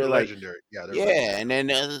 And then we're like, legendary. Yeah. Legendary. And then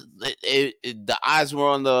the eyes were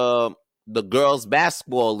on the girls'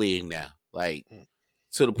 basketball league now. Like,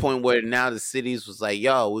 to the point where now the cities was like,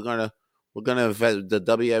 yo, we're going to invest. The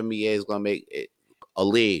WNBA is going to make it a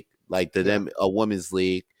league, like a women's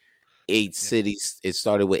league. 8 cities. It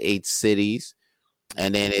started with 8 cities.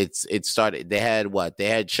 And then it started. They had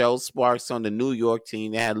Cheryl Sparks on the New York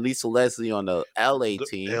team. They had Lisa Leslie on the LA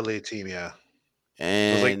team. LA team, yeah.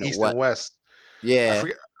 And it was like East and West. Yeah.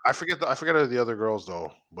 I forget the other girls though,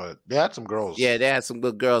 but they had some girls. Yeah, they had some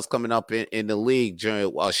good girls coming up in the league during.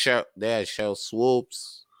 They had Cheryl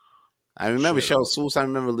Swoops. I remember Cheryl Swoops. I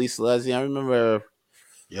remember Lisa Leslie. I remember.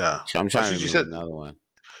 Yeah, I'm trying to remember another one.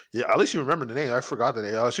 Yeah, at least you remember the name. I forgot the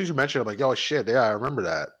name. As soon as you mentioned it, I'm like, oh shit, yeah, I remember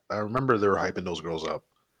that. I remember they were hyping those girls up.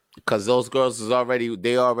 Because those girls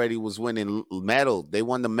they already was winning medals. They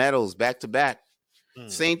won the medals back to back.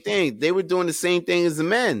 Same thing. They were doing the same thing as the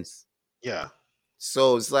men's. Yeah.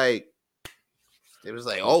 So it's like it was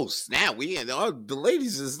like, oh snap, the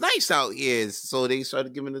ladies is nice out here. So they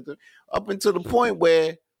started giving it up until the point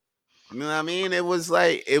where you know what I mean? It was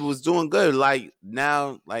like it was doing good. Like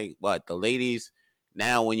now, like what the ladies.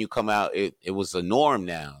 Now, when you come out, it was a norm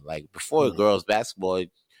now. Like before girls basketball,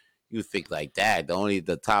 you think like that.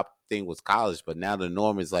 The top thing was college, but now the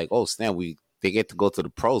norm is like, oh snap, they get to go to the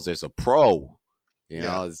pros. There's a pro. You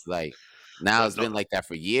know, it's like now it's been like that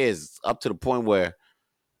for years, up to the point where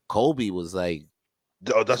Kobe was like,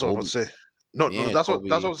 oh, that's what I was gonna say. No, that's what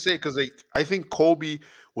I was saying because I think Kobe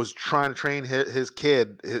was trying to train his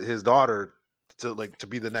kid, his daughter. To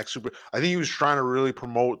be the next super. I think he was trying to really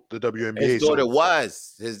promote the WNBA. His daughter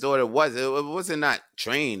was. It wasn't not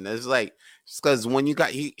trained. It's like because when you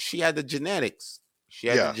got she had the genetics. She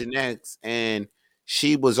had the genetics, and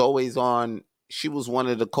she was always on. She was one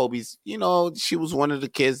of the Kobe's. She was one of the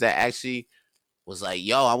kids that actually was like,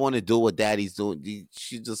 "Yo, I want to do what Daddy's doing."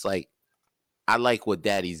 She's just like, "I like what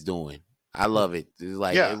Daddy's doing. I love it." It's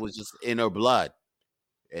like it was just in her blood,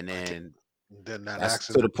 and then. Then that's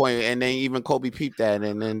accident. to the point, and then even Kobe peeped that,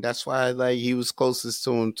 and then that's why like he was closest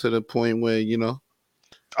to him to the point where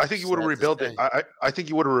I think he would have rebuilt it. I think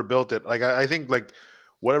he would have rebuilt it. Like I think like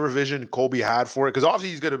whatever vision Kobe had for it, because obviously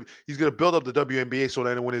he's gonna build up the WNBA so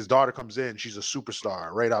then when his daughter comes in, she's a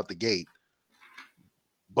superstar right out the gate.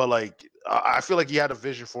 But like I feel like he had a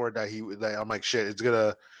vision for it that I'm like shit. It's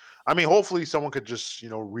gonna. I mean, hopefully someone could just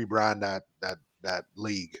rebrand that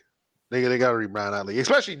league. They gotta rebrand that league,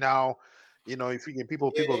 especially now. You know, if you get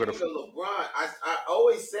people Yeah, are they gonna. need a LeBron. I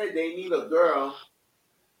always said they need a girl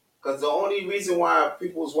because the only reason why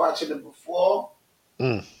people was watching it before,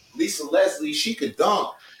 Mm. Lisa Leslie, she could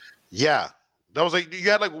dunk. Yeah, that was like you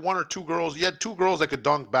had like one or two girls. You had two girls that could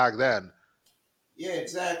dunk back then. Yeah,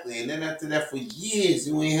 exactly. And then after that, for years,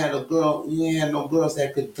 you ain't had a girl. You ain't had no girls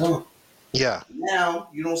that could dunk. Yeah, Now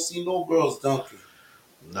you don't see no girls dunking.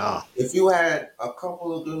 no, If you had a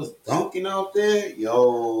couple of girls dunking out there,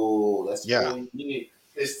 yo, that's yeah, all you need.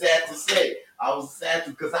 It's sad to say. I was sad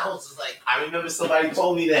because I was just like, I remember somebody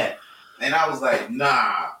told me that, and I was like,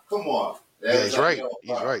 nah, come on. That yeah. was He's like, right. yo,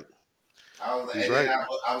 He's right. I was, He's and then right.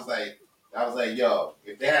 I was like, yo,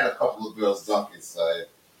 if they had a couple of girls dunking, son,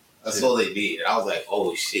 that's Yeah. all they need. I was like,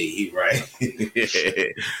 oh shit, he right.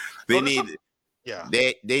 They No, need yeah.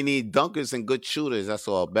 they need dunkers and good shooters. That's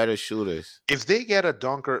all, better shooters. If they get a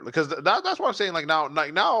dunker, because that's what I'm saying. Like now,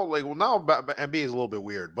 NBA is a little bit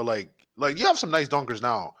weird, but like you have some nice dunkers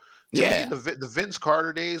now. To me, Yeah. the Vince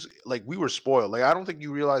Carter days, like we were spoiled. Like I don't think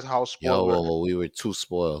you realize how spoiled we were. Yo, we were too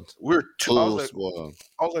spoiled. We were too, Too spoiled.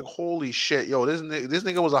 I was like, holy shit, yo, this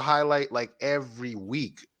nigga was a highlight like every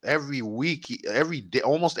week, every day,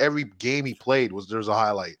 almost every game he played there's a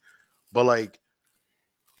highlight. But like,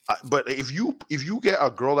 but if you get a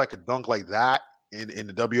girl that could dunk like that in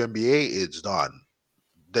the WNBA, it's done.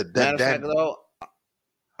 Matter of fact, Then though,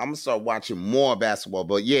 I'm gonna start watching more basketball.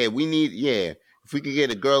 But yeah, if we could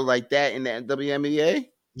get a girl like that in the WNBA,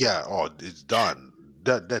 yeah, oh, it's done.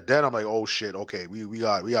 Then I'm like, oh shit, okay, we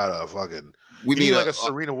got a fucking. we You need need like a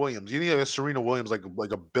Serena Williams. You need like a Serena Williams, like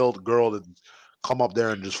a built girl that come up there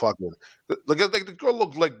and just fucking like the girl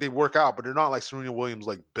looks like they work out, but they're not like Serena Williams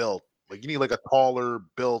like built. Like you need like a taller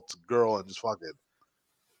built girl and just fucking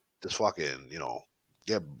just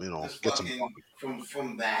get some fucking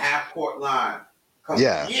from the half court line, come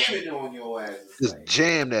yeah, jamming on your ass. It's just like,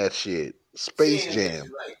 jam that shit, Space damn, it's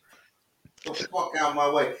Jam. like the fuck out my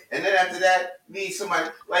way. And then after that, need somebody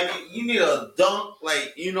like you need a dunk,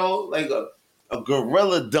 like like a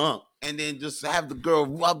gorilla dunk, and then just have the girl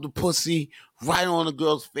rub the pussy right on the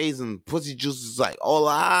girl's face, and pussy juice is like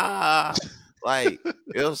like you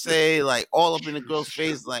know what I'm saying, like all up in the girl's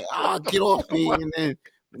face, like get off me, and then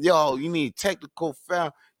yo, you need technical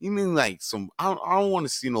foul. You mean like some? I don't want to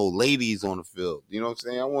see no ladies on the field. You know what I'm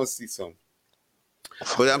saying? I want to see some,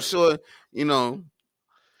 but I'm sure you know.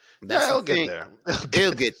 That's Yeah, the it'll get thing. there.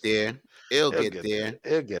 It'll get there. It'll It'll get get there. there.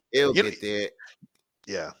 It'll get It'll you know, get there.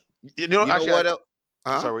 yeah. You know, You know actually, what else?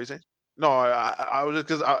 Huh? sorry, what you saying? No, I was just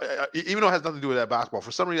because even though it has nothing to do with that basketball,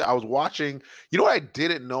 for some reason I was watching. You know what I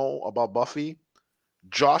didn't know about Buffy?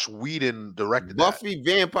 Josh Whedon directed that. Buffy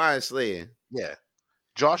Vampire Slayer. Yeah,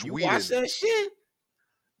 Josh You watch Whedon. that shit?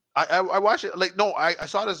 I watched it. Like no, I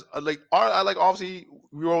saw this. I like obviously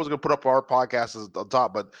we were always gonna put up our podcast as on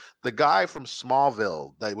top, but the guy from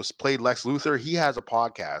Smallville that was played Lex Luthor, he has a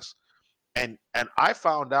podcast, and I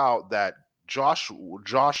found out that Josh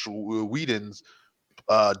Whedon's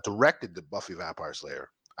directed the Buffy Vampire Slayer.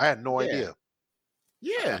 I had no Yeah. idea.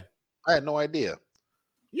 Yeah. I had no idea.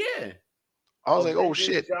 Yeah. I was like, oh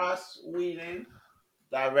shit. Josh Whedon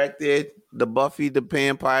directed the Buffy the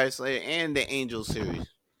Vampire Slayer and the Angel series.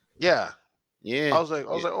 Yeah. Yeah. I was like,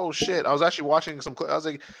 oh shit. I was actually watching some. I was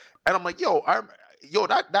like, and I'm like, yo,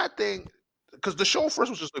 that thing, because the show first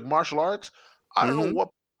was just like martial arts. I don't know Mhm. what.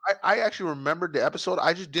 I actually remembered the episode.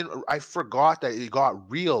 I just didn't. I forgot that it got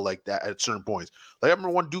real like that at certain points. Like I remember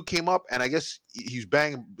one dude came up, and I guess he's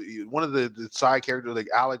banging one of the side characters, like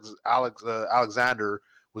Alexander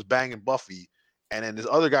was banging Buffy, and then this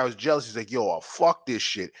other guy was jealous. He's like, "Yo, fuck this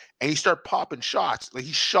shit," and he started popping shots. Like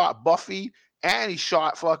he shot Buffy and he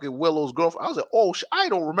shot fucking Willow's girlfriend. I was like, "Oh, I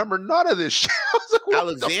don't remember none of this shit." I was like, what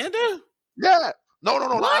the Alexander? yeah. No,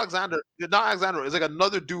 not What? Alexander. Not Alexander. It's like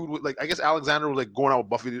another dude with like I guess Alexander was like going out with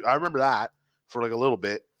Buffy. I remember that for like a little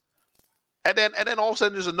bit. And then all of a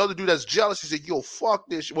sudden there's another dude that's jealous. He's like, yo, fuck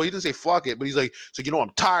this. Well, he didn't say fuck it, but he's like,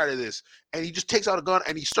 I'm tired of this. And he just takes out a gun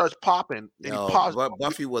and he starts popping. And Yo, he pops.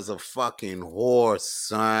 Buffy was a fucking horse,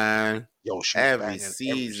 son. Yo, she was Every banging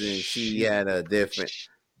season she had a different.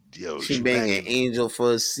 Yo, She banged an Angel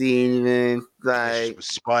for a season. Like,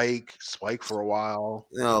 Spike for a while.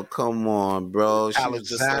 oh, come on, bro. She was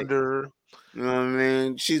just like, Alexander. you know what I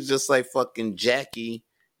mean? She's just like fucking Jackie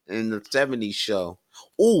in the 70s show.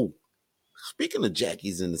 Ooh, speaking of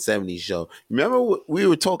Jackie's in the 70s show, remember what we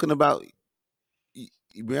were talking about?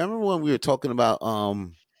 Remember when we were talking about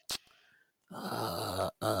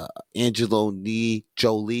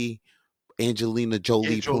Angelina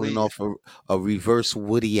Jolie pulling off a reverse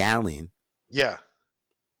Woody Allen? Yeah.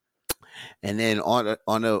 and then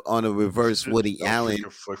on a reverse Woody Don't Allen. kick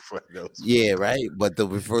your foot. Yeah, right. But the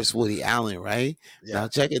reverse Woody Allen, right? Yeah. Now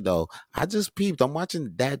check it though. I just peeped. I'm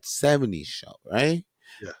watching that '70s show, right?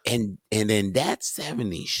 Yeah. And in that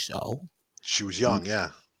 '70s show, She was young, yeah.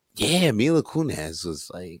 yeah, Mila Kunis was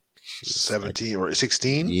like 17 or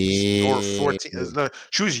 16? Yeah. Or 14. No,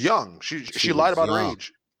 she was young. She lied was about her young.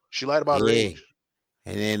 age. She lied about her Yeah. age.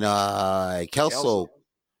 And then Kelso,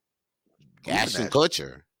 Ashton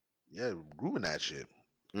Kutcher. Yeah, grooming that shit.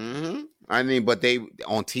 Mm-hmm. I mean, but they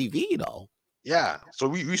on TV though. Yeah. So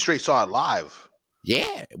we straight saw it live.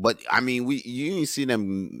 Yeah, but I mean, you didn't see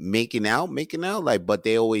them making out, like, but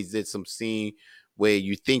they always did some scene where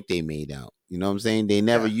you think they made out. You know what I'm saying? They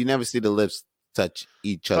never, you never see the lips touch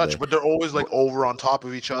each other. But they're always like over on top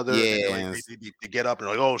of each other. Yeah, and they get up and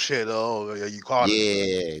they're like, oh shit, oh you caught it.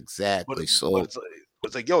 Yeah, exactly. But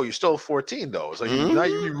it's like, yo, you're still 14 though. It's like now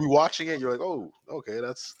you watching it, you're like, oh, okay,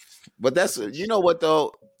 that's. But that's you know what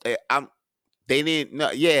though, They didn't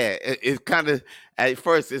know. Yeah, it kind of at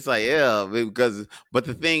first it's like but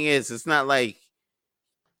the thing is, it's not like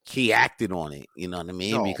he acted on it. You know what I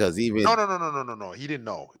mean? No. Because even no, he didn't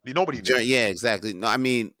know. Nobody knew. Yeah, exactly. No, I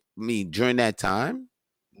mean during that time,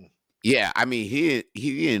 yeah, I mean he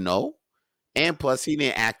didn't know, and plus he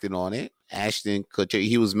didn't act on it. Ashton Kutcher,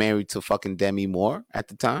 he was married to fucking Demi Moore at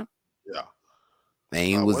the time. Yeah. And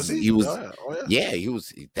he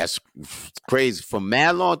was. That's crazy. For a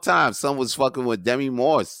mad long time, son was fucking with Demi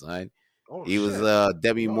Moore, son. He was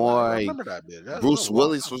Demi Moore. I remember that bit. Bruce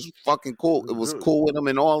Willis was fucking cool. It was cool with him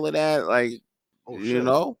and all of that. Like, you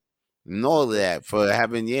know, and all of that for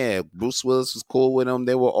having. Yeah, Bruce Willis was cool with him.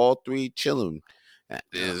 They were all three chilling.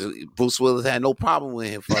 Bruce Willis had no problem with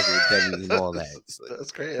him fucking with Demi and all that.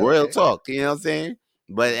 That's crazy. Real talk. You know what I'm saying?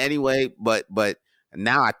 But anyway, but.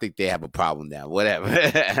 Now I think they have a problem now. Whatever,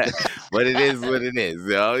 but it is what it is.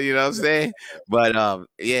 You know what I'm saying? But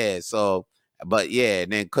yeah. So, but yeah,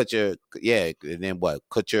 and then Kutcher, and then what?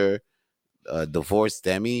 Kutcher divorced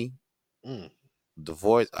Demi.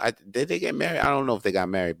 Divorced. Did they get married? I don't know if they got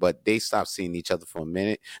married, but they stopped seeing each other for a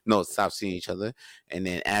minute. No, stopped seeing each other. And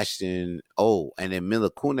then Ashton. And then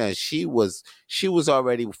Mila Kunis. She was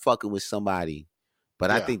already fucking with somebody. But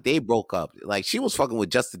I think they broke up. Like, she was fucking with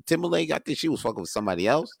Justin Timberlake. I think she was fucking with somebody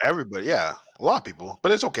else. Everybody, yeah. A lot of people.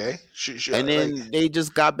 But it's okay. And then they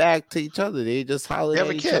just got back to each other. They just hollered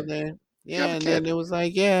at each other. Yeah, and then it was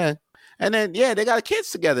like, yeah. And then, they got kids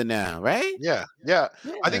together now, right? Yeah.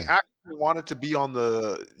 I think Ashton wanted to be on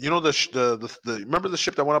the, the remember the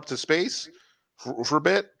ship that went up to space for a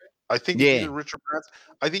bit? I think Richard Branson.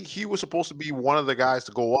 I think he was supposed to be one of the guys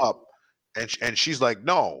to go up. And she's like,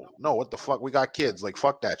 no, what the fuck? We got kids. Like,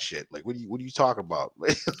 fuck that shit. Like, what are you talking about?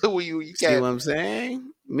 you see what I'm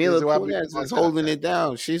saying? Mila Kunis is holding it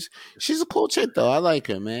down. She's a cool chick though. I like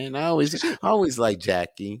her, man. I always like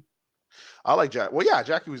Jackie. I like Jackie. Well, yeah,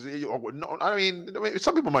 Jackie was. I mean,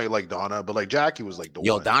 some people might like Donna, but like Jackie was like the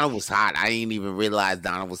one. Donna was hot. I didn't even realize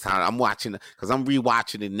Donna was hot. I'm watching it because I'm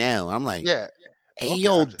rewatching it now. I'm like, hey,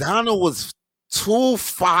 Donna was too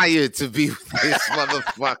fire to be with this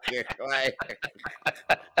motherfucker. Like,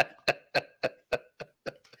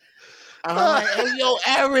 I'm like, hey,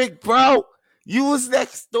 Eric, bro, you was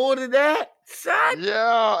next door to that, son?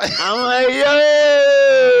 Yeah. I'm like,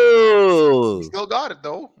 yo. Still got it,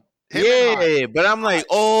 though. But I'm like,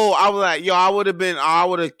 I was like, I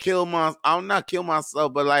would have killed I'll not kill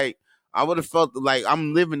myself, but like, I would have felt like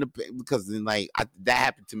I'm living because then, like, that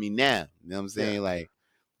happened to me now. You know what I'm saying? Yeah. Like,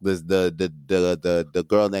 the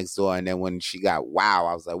girl next door, and then when she got wow,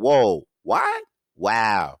 I was like, whoa, what?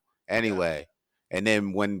 Wow. Anyway, and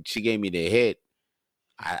then when she gave me the hit,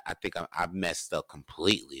 I think I messed up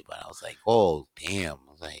completely, but I was like, oh damn.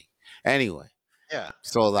 I was like, anyway. Yeah.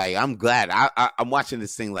 So like, I'm glad I'm watching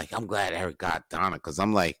this thing. Like, I'm glad Eric got Donna, because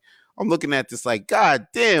I'm like, I'm looking at this like, god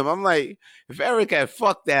damn. I'm like, if Eric had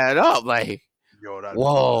fucked that up, like,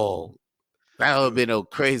 whoa, that would have been a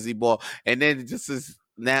crazy ball. And then just as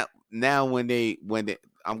now when they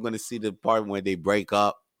I'm gonna see the part when they break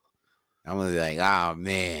up, I'm gonna be like, oh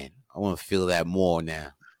man, I want to feel that more now.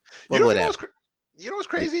 But whatever. You know what's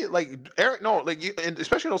crazy? Like Eric, and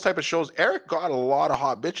especially in those type of shows, Eric got a lot of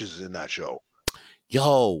hot bitches in that show.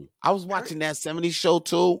 Yo, I was watching that '70s show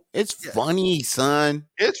too. It's funny, son.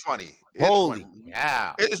 It's funny. Holy,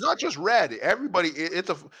 yeah. It's not just Red. Everybody, you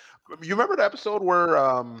remember the episode where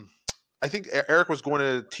I think Eric was going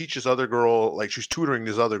to teach this other girl, like she's tutoring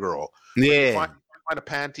this other girl. Yeah. Find a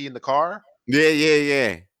panty in the car.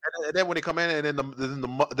 Yeah. And then when they come in, and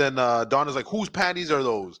then Donna's like, whose panties are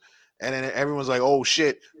those? And then everyone's like, oh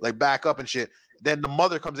shit, like back up and shit. Then the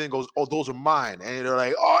mother comes in and goes, oh, those are mine. And they're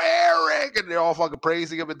like, oh, quick, and they're all fucking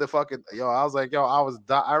praising him in the fucking yo. I was like, yo, I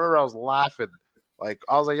remember I was laughing. Like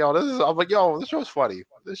I was like, yo, I'm like, yo, this show's funny.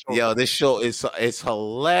 Yo, this show is it's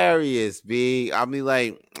hilarious, B. I mean,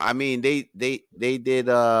 like, they did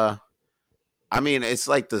I mean, it's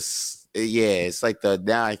like it's like the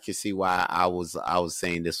now I can see why I was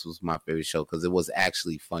saying this was my favorite show because it was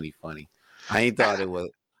actually funny. I ain't thought it was.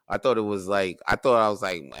 I thought it was like I was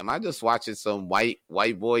like, am I just watching some white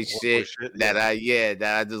boy shit that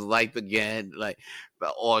I just liked again, like,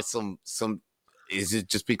 or some. Is it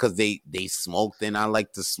just because they smoked and I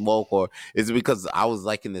like to smoke, or is it because I was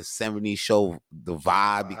liking the '70s show, the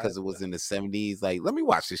vibe because it was in the '70s? Like, let me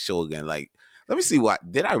watch this show again. Like, let me see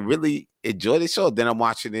what did I really enjoy this show? Then I'm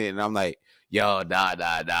watching it and I'm like, yo, nah,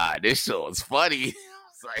 this show is funny.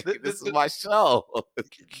 It's like, this is my show.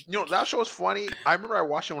 You know, that show was funny. I remember I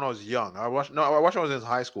watched it when I was young. I watched it when I was in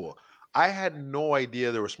high school. I had no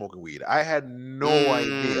idea they were smoking weed. I had no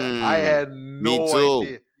idea. I had no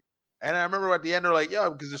idea. And I remember at the end they're like, yeah,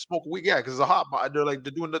 because they're smoking weed. Yeah, because it's a hot. They're like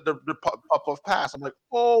they're doing the puff pass. I'm like,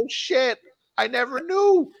 oh shit, I never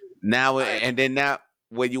knew. Now and then now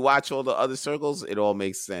when you watch all the other circles, it all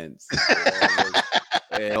makes sense.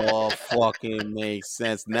 It all fucking makes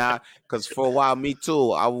sense now. Because for a while, me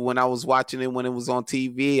too. When I was watching it when it was on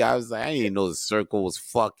TV, I was like, I didn't know the circle was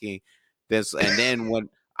fucking this. And then when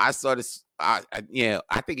I started, I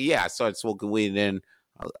started smoking weed. And then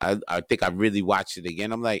I think I really watched it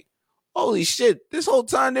again. I'm like, holy shit! This whole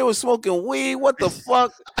time they were smoking weed. What the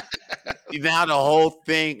fuck? Now the whole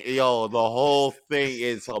thing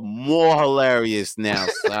is more hilarious now,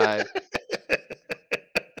 son.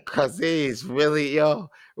 Cause it is really for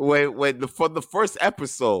the first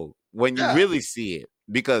episode when you really see it,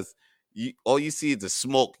 because all you see is the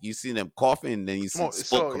smoke. You see them coughing, and then you see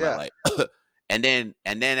smoke coming like, and then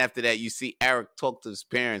after that you see Eric talk to his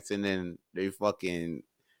parents, and then they fucking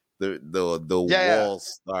the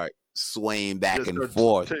walls start swaying back and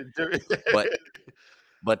forth.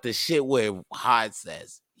 But the shit where Hyde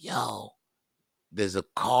says, "Yo, there's a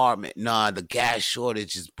car, man. Nah, the gas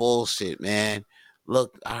shortage is bullshit, man.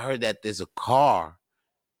 Look, I heard that there's a car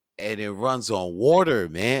and it runs on water,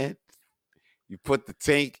 man. You put the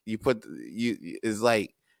tank, it's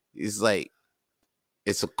like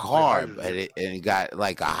it's a car, but it got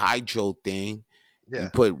like a hydro thing. Yeah. You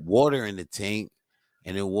put water in the tank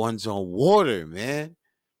and it runs on water, man."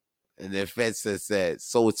 And the vet said,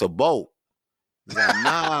 "So it's a boat." He's like,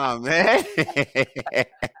 "Nah, man."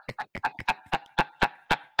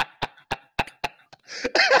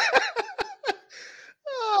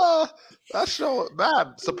 That show,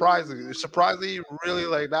 man, surprisingly, really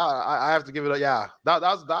like that. I have to give it that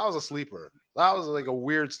was a sleeper. That was like a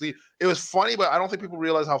weird sleep. It was funny, but I don't think people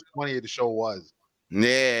realize how funny the show was.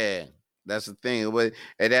 Yeah, that's the thing.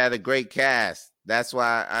 It had a great cast. That's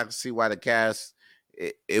why I see why the cast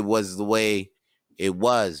it was the way it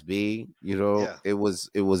was. B, you know, it was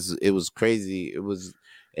crazy. It was,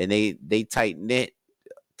 and they tight knit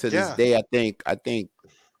to this day. I think.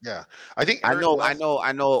 Yeah, I think Eric I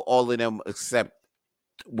know all of them except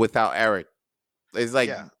without Eric. It's like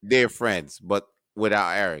they're friends, but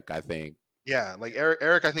without Eric, I think. Yeah, like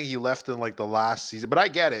Eric, I think he left in like the last season, but I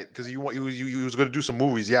get it because he was going to do some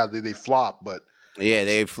movies. Yeah, they flopped, but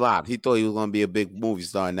they flopped. He thought he was going to be a big movie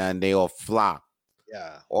star, now and they all flopped.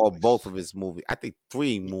 Yeah, both of his movies. I think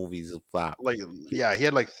 3 movies flopped. Like, he had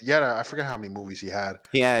I forget how many movies he had.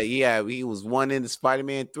 Yeah, he was one in the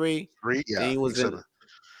Spider-Man 3. Yeah,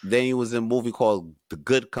 Then he was in a movie called The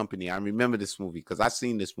Good Company. I remember this movie because I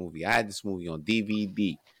seen this movie. I had this movie on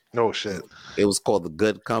DVD. No shit. It was called The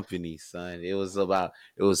Good Company, son. It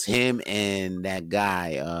was him and that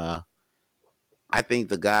guy. I think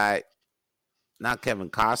the guy, not Kevin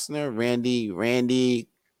Costner, Randy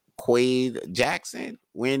Quaid Jackson.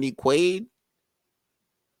 Randy Quaid?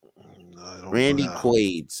 Randy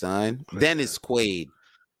Quaid, son. Dennis Quaid.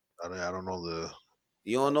 I don't know the...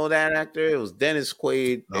 You don't know that actor? It was Dennis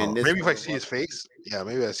Quaid. No. And maybe if I see his face. Yeah,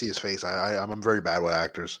 maybe I see his face. I'm very bad with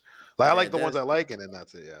actors. I like the ones I like, and then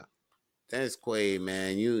that's it. Yeah. Dennis Quaid,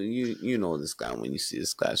 man, you know this guy when you see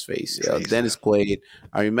this guy's face. Yo, Dennis Quaid.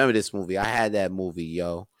 I remember this movie. I had that movie,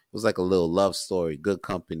 yo. It was like a little love story. Good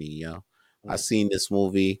Company, yo. I seen this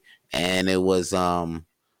movie, and it was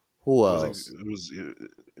who else? It was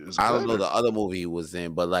I don't know the other movie he was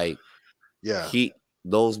in, but like,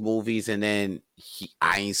 those movies, and then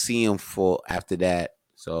I ain't see him for after that.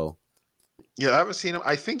 So yeah, I haven't seen him.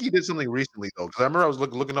 I think he did something recently though, because I remember I was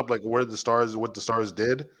looking up like what the stars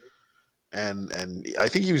did, and I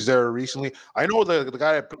think he was there recently. I know the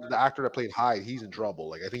actor that played Hyde, he's in trouble.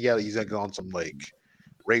 Like I think he's like on some like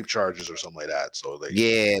rape charges or something like that. So like,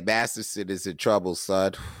 yeah, Masterson is in trouble,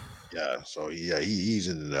 son. Yeah, so he's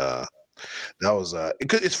in. That was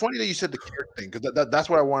it's funny that you said the character thing because that's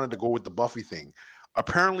what I wanted to go with the Buffy thing.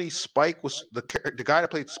 Apparently, Spike was the guy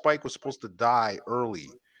that played Spike was supposed to die early,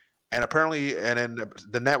 and apparently, and then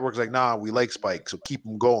the network's like, nah, we like Spike, so keep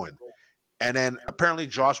him going. And then apparently,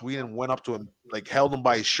 Josh Whedon went up to him, like held him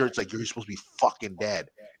by his shirt, like you're supposed to be fucking dead.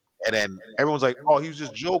 And then everyone's like, "Oh, he was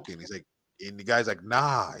just joking." He's like, and the guy's like,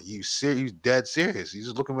 "Nah, he's serious. He's dead serious. He's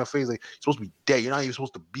just looking at my face like you're supposed to be dead. You're not even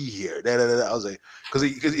supposed to be here." Da, da, da, da. I was like,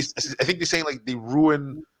 because I think they're saying like they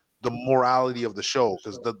ruin the morality of the show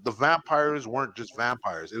because the vampires weren't just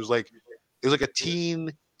vampires. It was like a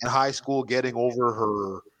teen in high school getting over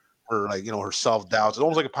her like her self doubts. It's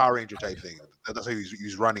almost like a Power Ranger type thing. That's how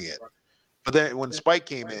he's running it. But then when Spike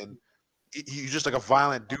came in, he's just like a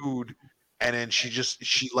violent dude, and then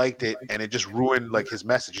she liked it, and it just ruined like his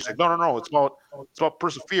message. He's like, no, it's about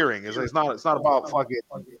persevering. It's not about fucking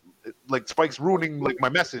like Spike's ruining like my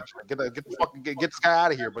message. Get this guy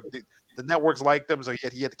out of here. But the networks liked him, so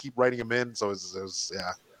he had to keep writing him in. So it was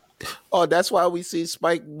yeah. Oh, that's why we see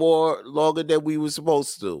Spike more longer than we were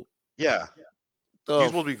supposed to. Yeah. The He was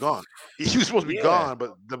supposed to be gone. He was supposed to be Yeah. gone,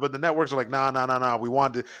 but the networks are like, nah. We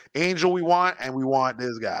want the Angel, and we want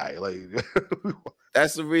this guy. Like,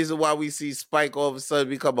 That's the reason why we see Spike all of a sudden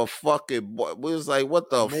become a fucking boy. We was like,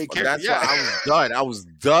 what the Main fuck? character, That's yeah. why I was done. I was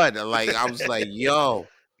done. Like, I was like, yo.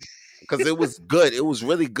 Because it was good. It was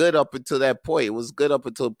really good up until that point. It was good up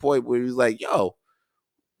until the point where he was like, yo,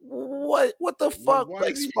 what the fuck? why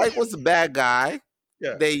Like, is he- Spike was a bad guy.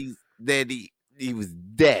 Yeah. He was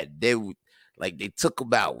dead. They took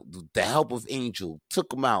him out. The help of Angel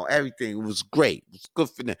took him out. Everything. It was great. It was good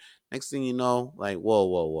for them. Next thing you know, like,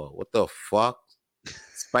 whoa. What the fuck?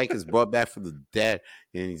 Spike is brought back from the dead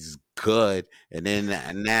and he's good. And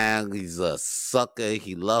then now he's a sucker.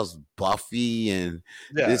 He loves Buffy and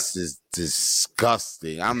Yeah. this is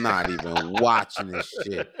disgusting. I'm not even watching this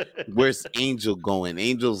shit. Where's Angel going?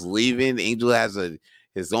 Angel's leaving. Angel has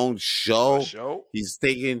his own show. He's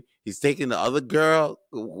taking the other girl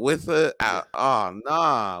with her. Oh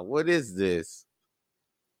nah, what is this?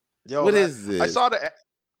 What is this? I saw the.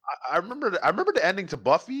 I remember the ending to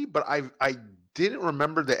Buffy, but I didn't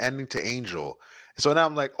remember the ending to Angel. So now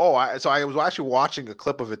I'm like, so I was actually watching a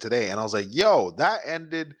clip of it today, and I was like, yo, that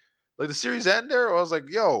ended like the series ended. Or I was like,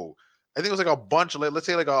 yo, I think it was like a bunch of let's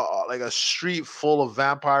say like a street full of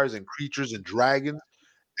vampires and creatures and dragons.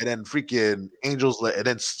 And then freaking Angels, and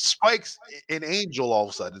then Spike's in Angel all of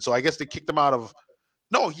a sudden. So I guess they kicked him out of.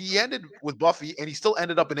 No, he ended with Buffy, and he still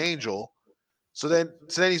ended up in Angel. So then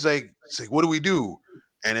he's like, what do we do?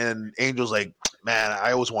 And then Angel's like, man,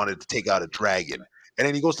 I always wanted to take out a dragon. And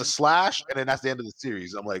then he goes to Slash, and then that's the end of the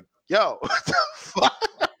series. I'm like, yo, what the fuck?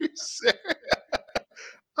 Are you serious?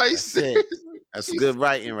 Are you serious? That's good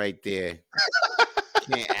writing right there.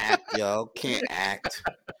 Can't act, yo. Can't act.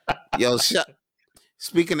 Yo,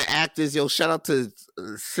 speaking of actors, yo, shout out to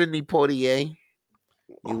Sidney Poitier.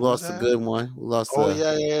 He lost a good one.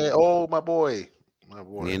 Yeah. Oh, my boy.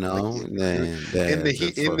 You know, in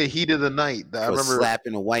the heat of the night. I remember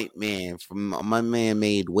slapping a white man. From my man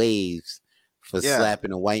made waves for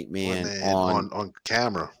slapping a white man on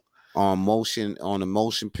camera, on a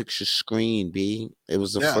motion picture screen. It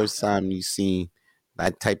was the first time you seen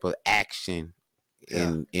that type of action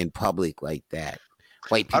in public like that.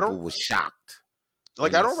 White people were shocked.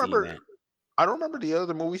 Like I don't remember the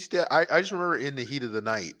other movies. I just remember In the Heat of the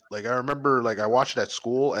Night. Like I remember, like I watched it at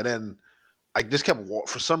school, and then I just kept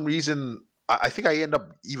for some reason. I think I ended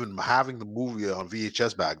up even having the movie on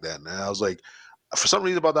VHS back then, and I was like, for some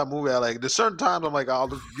reason about that movie, I like. There's certain times I'm like, I'll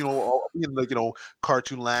be in like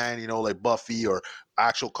cartoon land, like Buffy or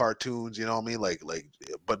actual cartoons, you know what I mean? Like.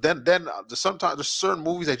 But then sometimes there's certain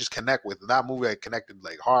movies I just connect with, and that movie I connected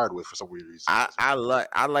like hard with for some weird reason.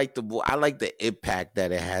 I like the impact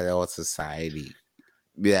that it had on society.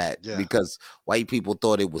 Yeah, because white people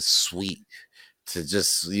thought it was sweet to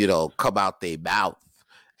just come out their mouth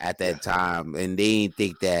at that time, and they didn't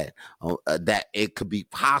think that that it could be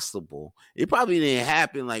possible. It probably didn't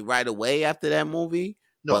happen like right away after that movie,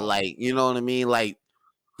 but like you know what I mean. Like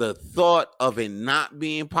the thought of it not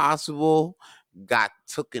being possible got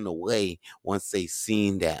taken away once they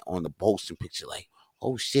seen that on the motion picture. Like,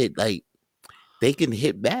 oh shit, like they can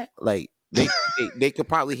hit back, like. They could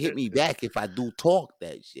probably hit me back if I do talk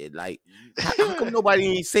that shit. Like, how come nobody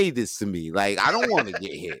ain't say this to me? Like, I don't want to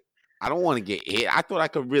get hit. I don't want to get hit. I thought I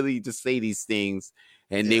could really just say these things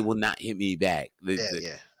and they will not hit me back.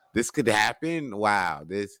 This could happen. Wow.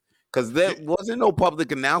 Because there wasn't no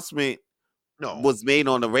public announcement was made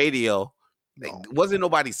on the radio. Like, wasn't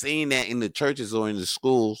nobody saying that in the churches or in the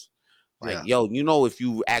schools. Like, yo, if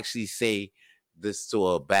you actually say this to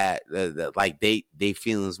a bad, like they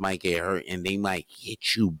feelings might get hurt and they might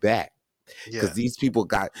hit you back. Because these people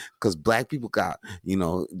because black people got,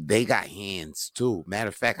 they got hands too. Matter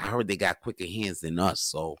of fact, I heard they got quicker hands than us.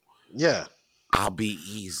 So yeah, I'll be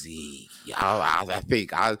easy. I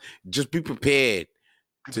think I'll just be prepared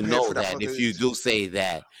to know that if you do say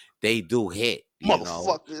that, they do hit.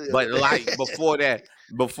 Motherfucker. But like before that,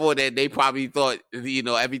 they probably thought,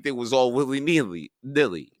 everything was all willy-nilly.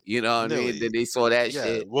 You know what I mean? Then they saw that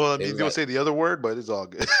shit. Well, I mean, people say the other word, but it's all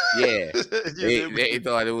good. Yeah. they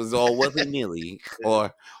thought it was all willy-nilly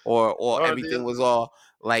or everything was all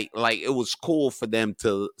like it was cool for them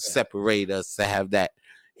to separate us, to have that,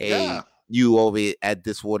 hey, you over at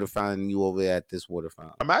this water fountain, you over at this water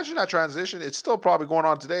fountain. Imagine that transition. It's still probably going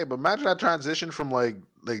on today, but imagine that transition from like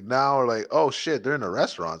now, or like, oh shit, they're in the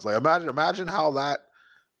restaurants. Like imagine how that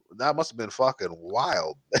must have been fucking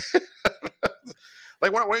wild.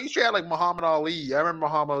 Like when you used to have like Muhammad Ali. I remember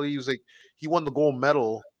Muhammad Ali was like, he won the gold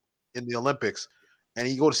medal in the Olympics, and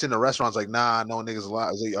he go to sit in the restaurants like, nah, no niggas allowed.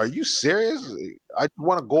 I was like, are you serious? I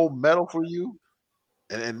won a gold medal for you,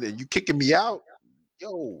 and you kicking me out,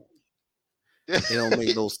 yo. It don't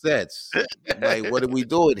make no sense. Like, what are we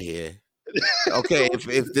doing here? Okay,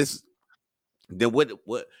 if this, then what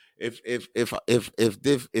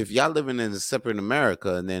if y'all living in a separate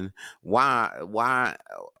America, then why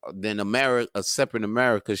then a separate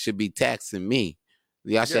America should be taxing me?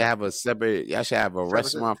 Y'all should have a separate. Y'all should have a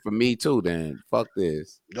restaurant for me too. Then fuck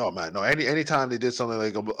this. No, man. No. Anytime they did something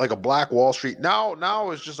like a Black Wall Street, now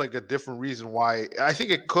it's just like a different reason why. I think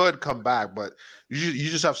it could come back, but you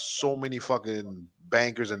just have so many fucking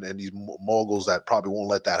bankers and these moguls that probably won't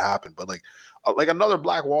let that happen. But like another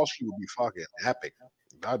Black Wall Street would be fucking epic.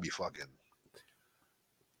 That'd be fucking.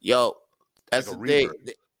 Yo, that's like the thing.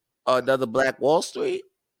 Another Black Wall Street.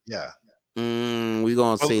 Yeah. We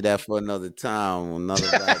gonna say that for another time. We gonna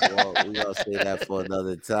say that for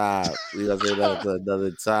another time.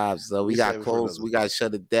 So we got close. We gotta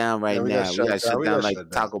shut it down right now. We gotta shut down like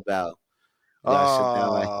Taco Bell.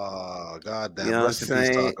 Oh, goddamn! You know Rest in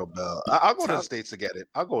peace, Taco Bell. I'll go to the States to get it.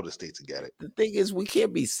 The thing is, we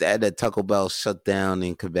can't be sad that Taco Bell shut down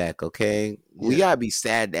in Quebec. Okay, we gotta be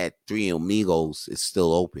sad that Three Amigos is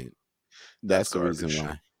still open. That's the reason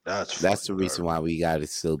why. That's the reason why we gotta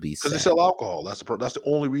still be sad. Because they sell alcohol. That's the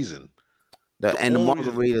only reason. And the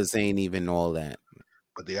margaritas ain't even all that.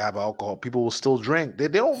 But they have alcohol. People will still drink. They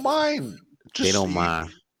don't mind. They don't mind.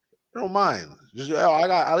 They don't mind. Just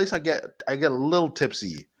at least I get a little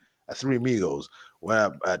tipsy at Three Amigos.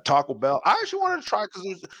 When at Taco Bell, I actually wanted to try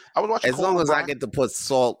because I was watching. As long as I get to put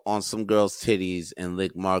salt on some girl's titties and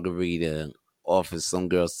lick margarita off of some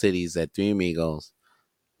girl's titties at Three Amigos,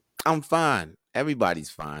 I'm fine. Everybody's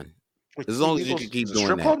fine. As long as you can keep doing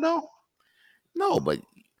strip that. Club now? No, but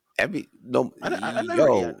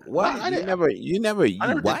what? You never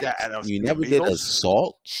did a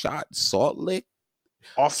salt lick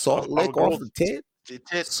off the tit.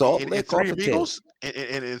 Salt lick off the tit.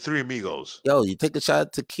 In Three Amigos. Yo, you take a shot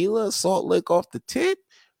of tequila, salt lick off the tit.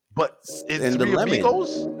 But in Three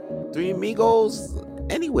Amigos? Three Amigos,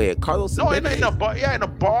 anywhere. Carlos and Pepe's. in a bar. Yeah, in a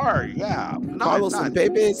bar. Yeah. Carlos and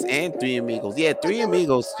Pepe's and Three Amigos. Yeah, Three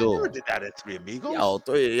Amigos too. I never did that at Three Amigos.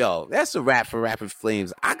 Yo, that's a rap for Rapid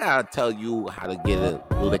Flames. I gotta tell you how to get a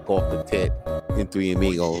lick off the tit in Three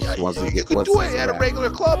Amigos. You could do it at a regular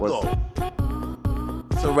club though.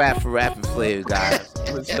 It's a rap for Rapid Flames, guys.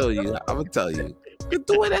 I'm gonna tell you. You can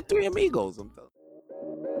do it at Three Amigos. I'm telling you.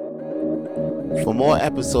 For more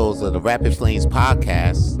episodes of the Rapid Flames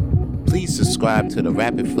podcast, please subscribe to the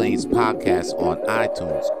Rapid Flames podcast on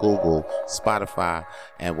iTunes, Google, Spotify,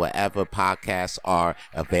 and wherever podcasts are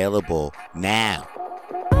available now.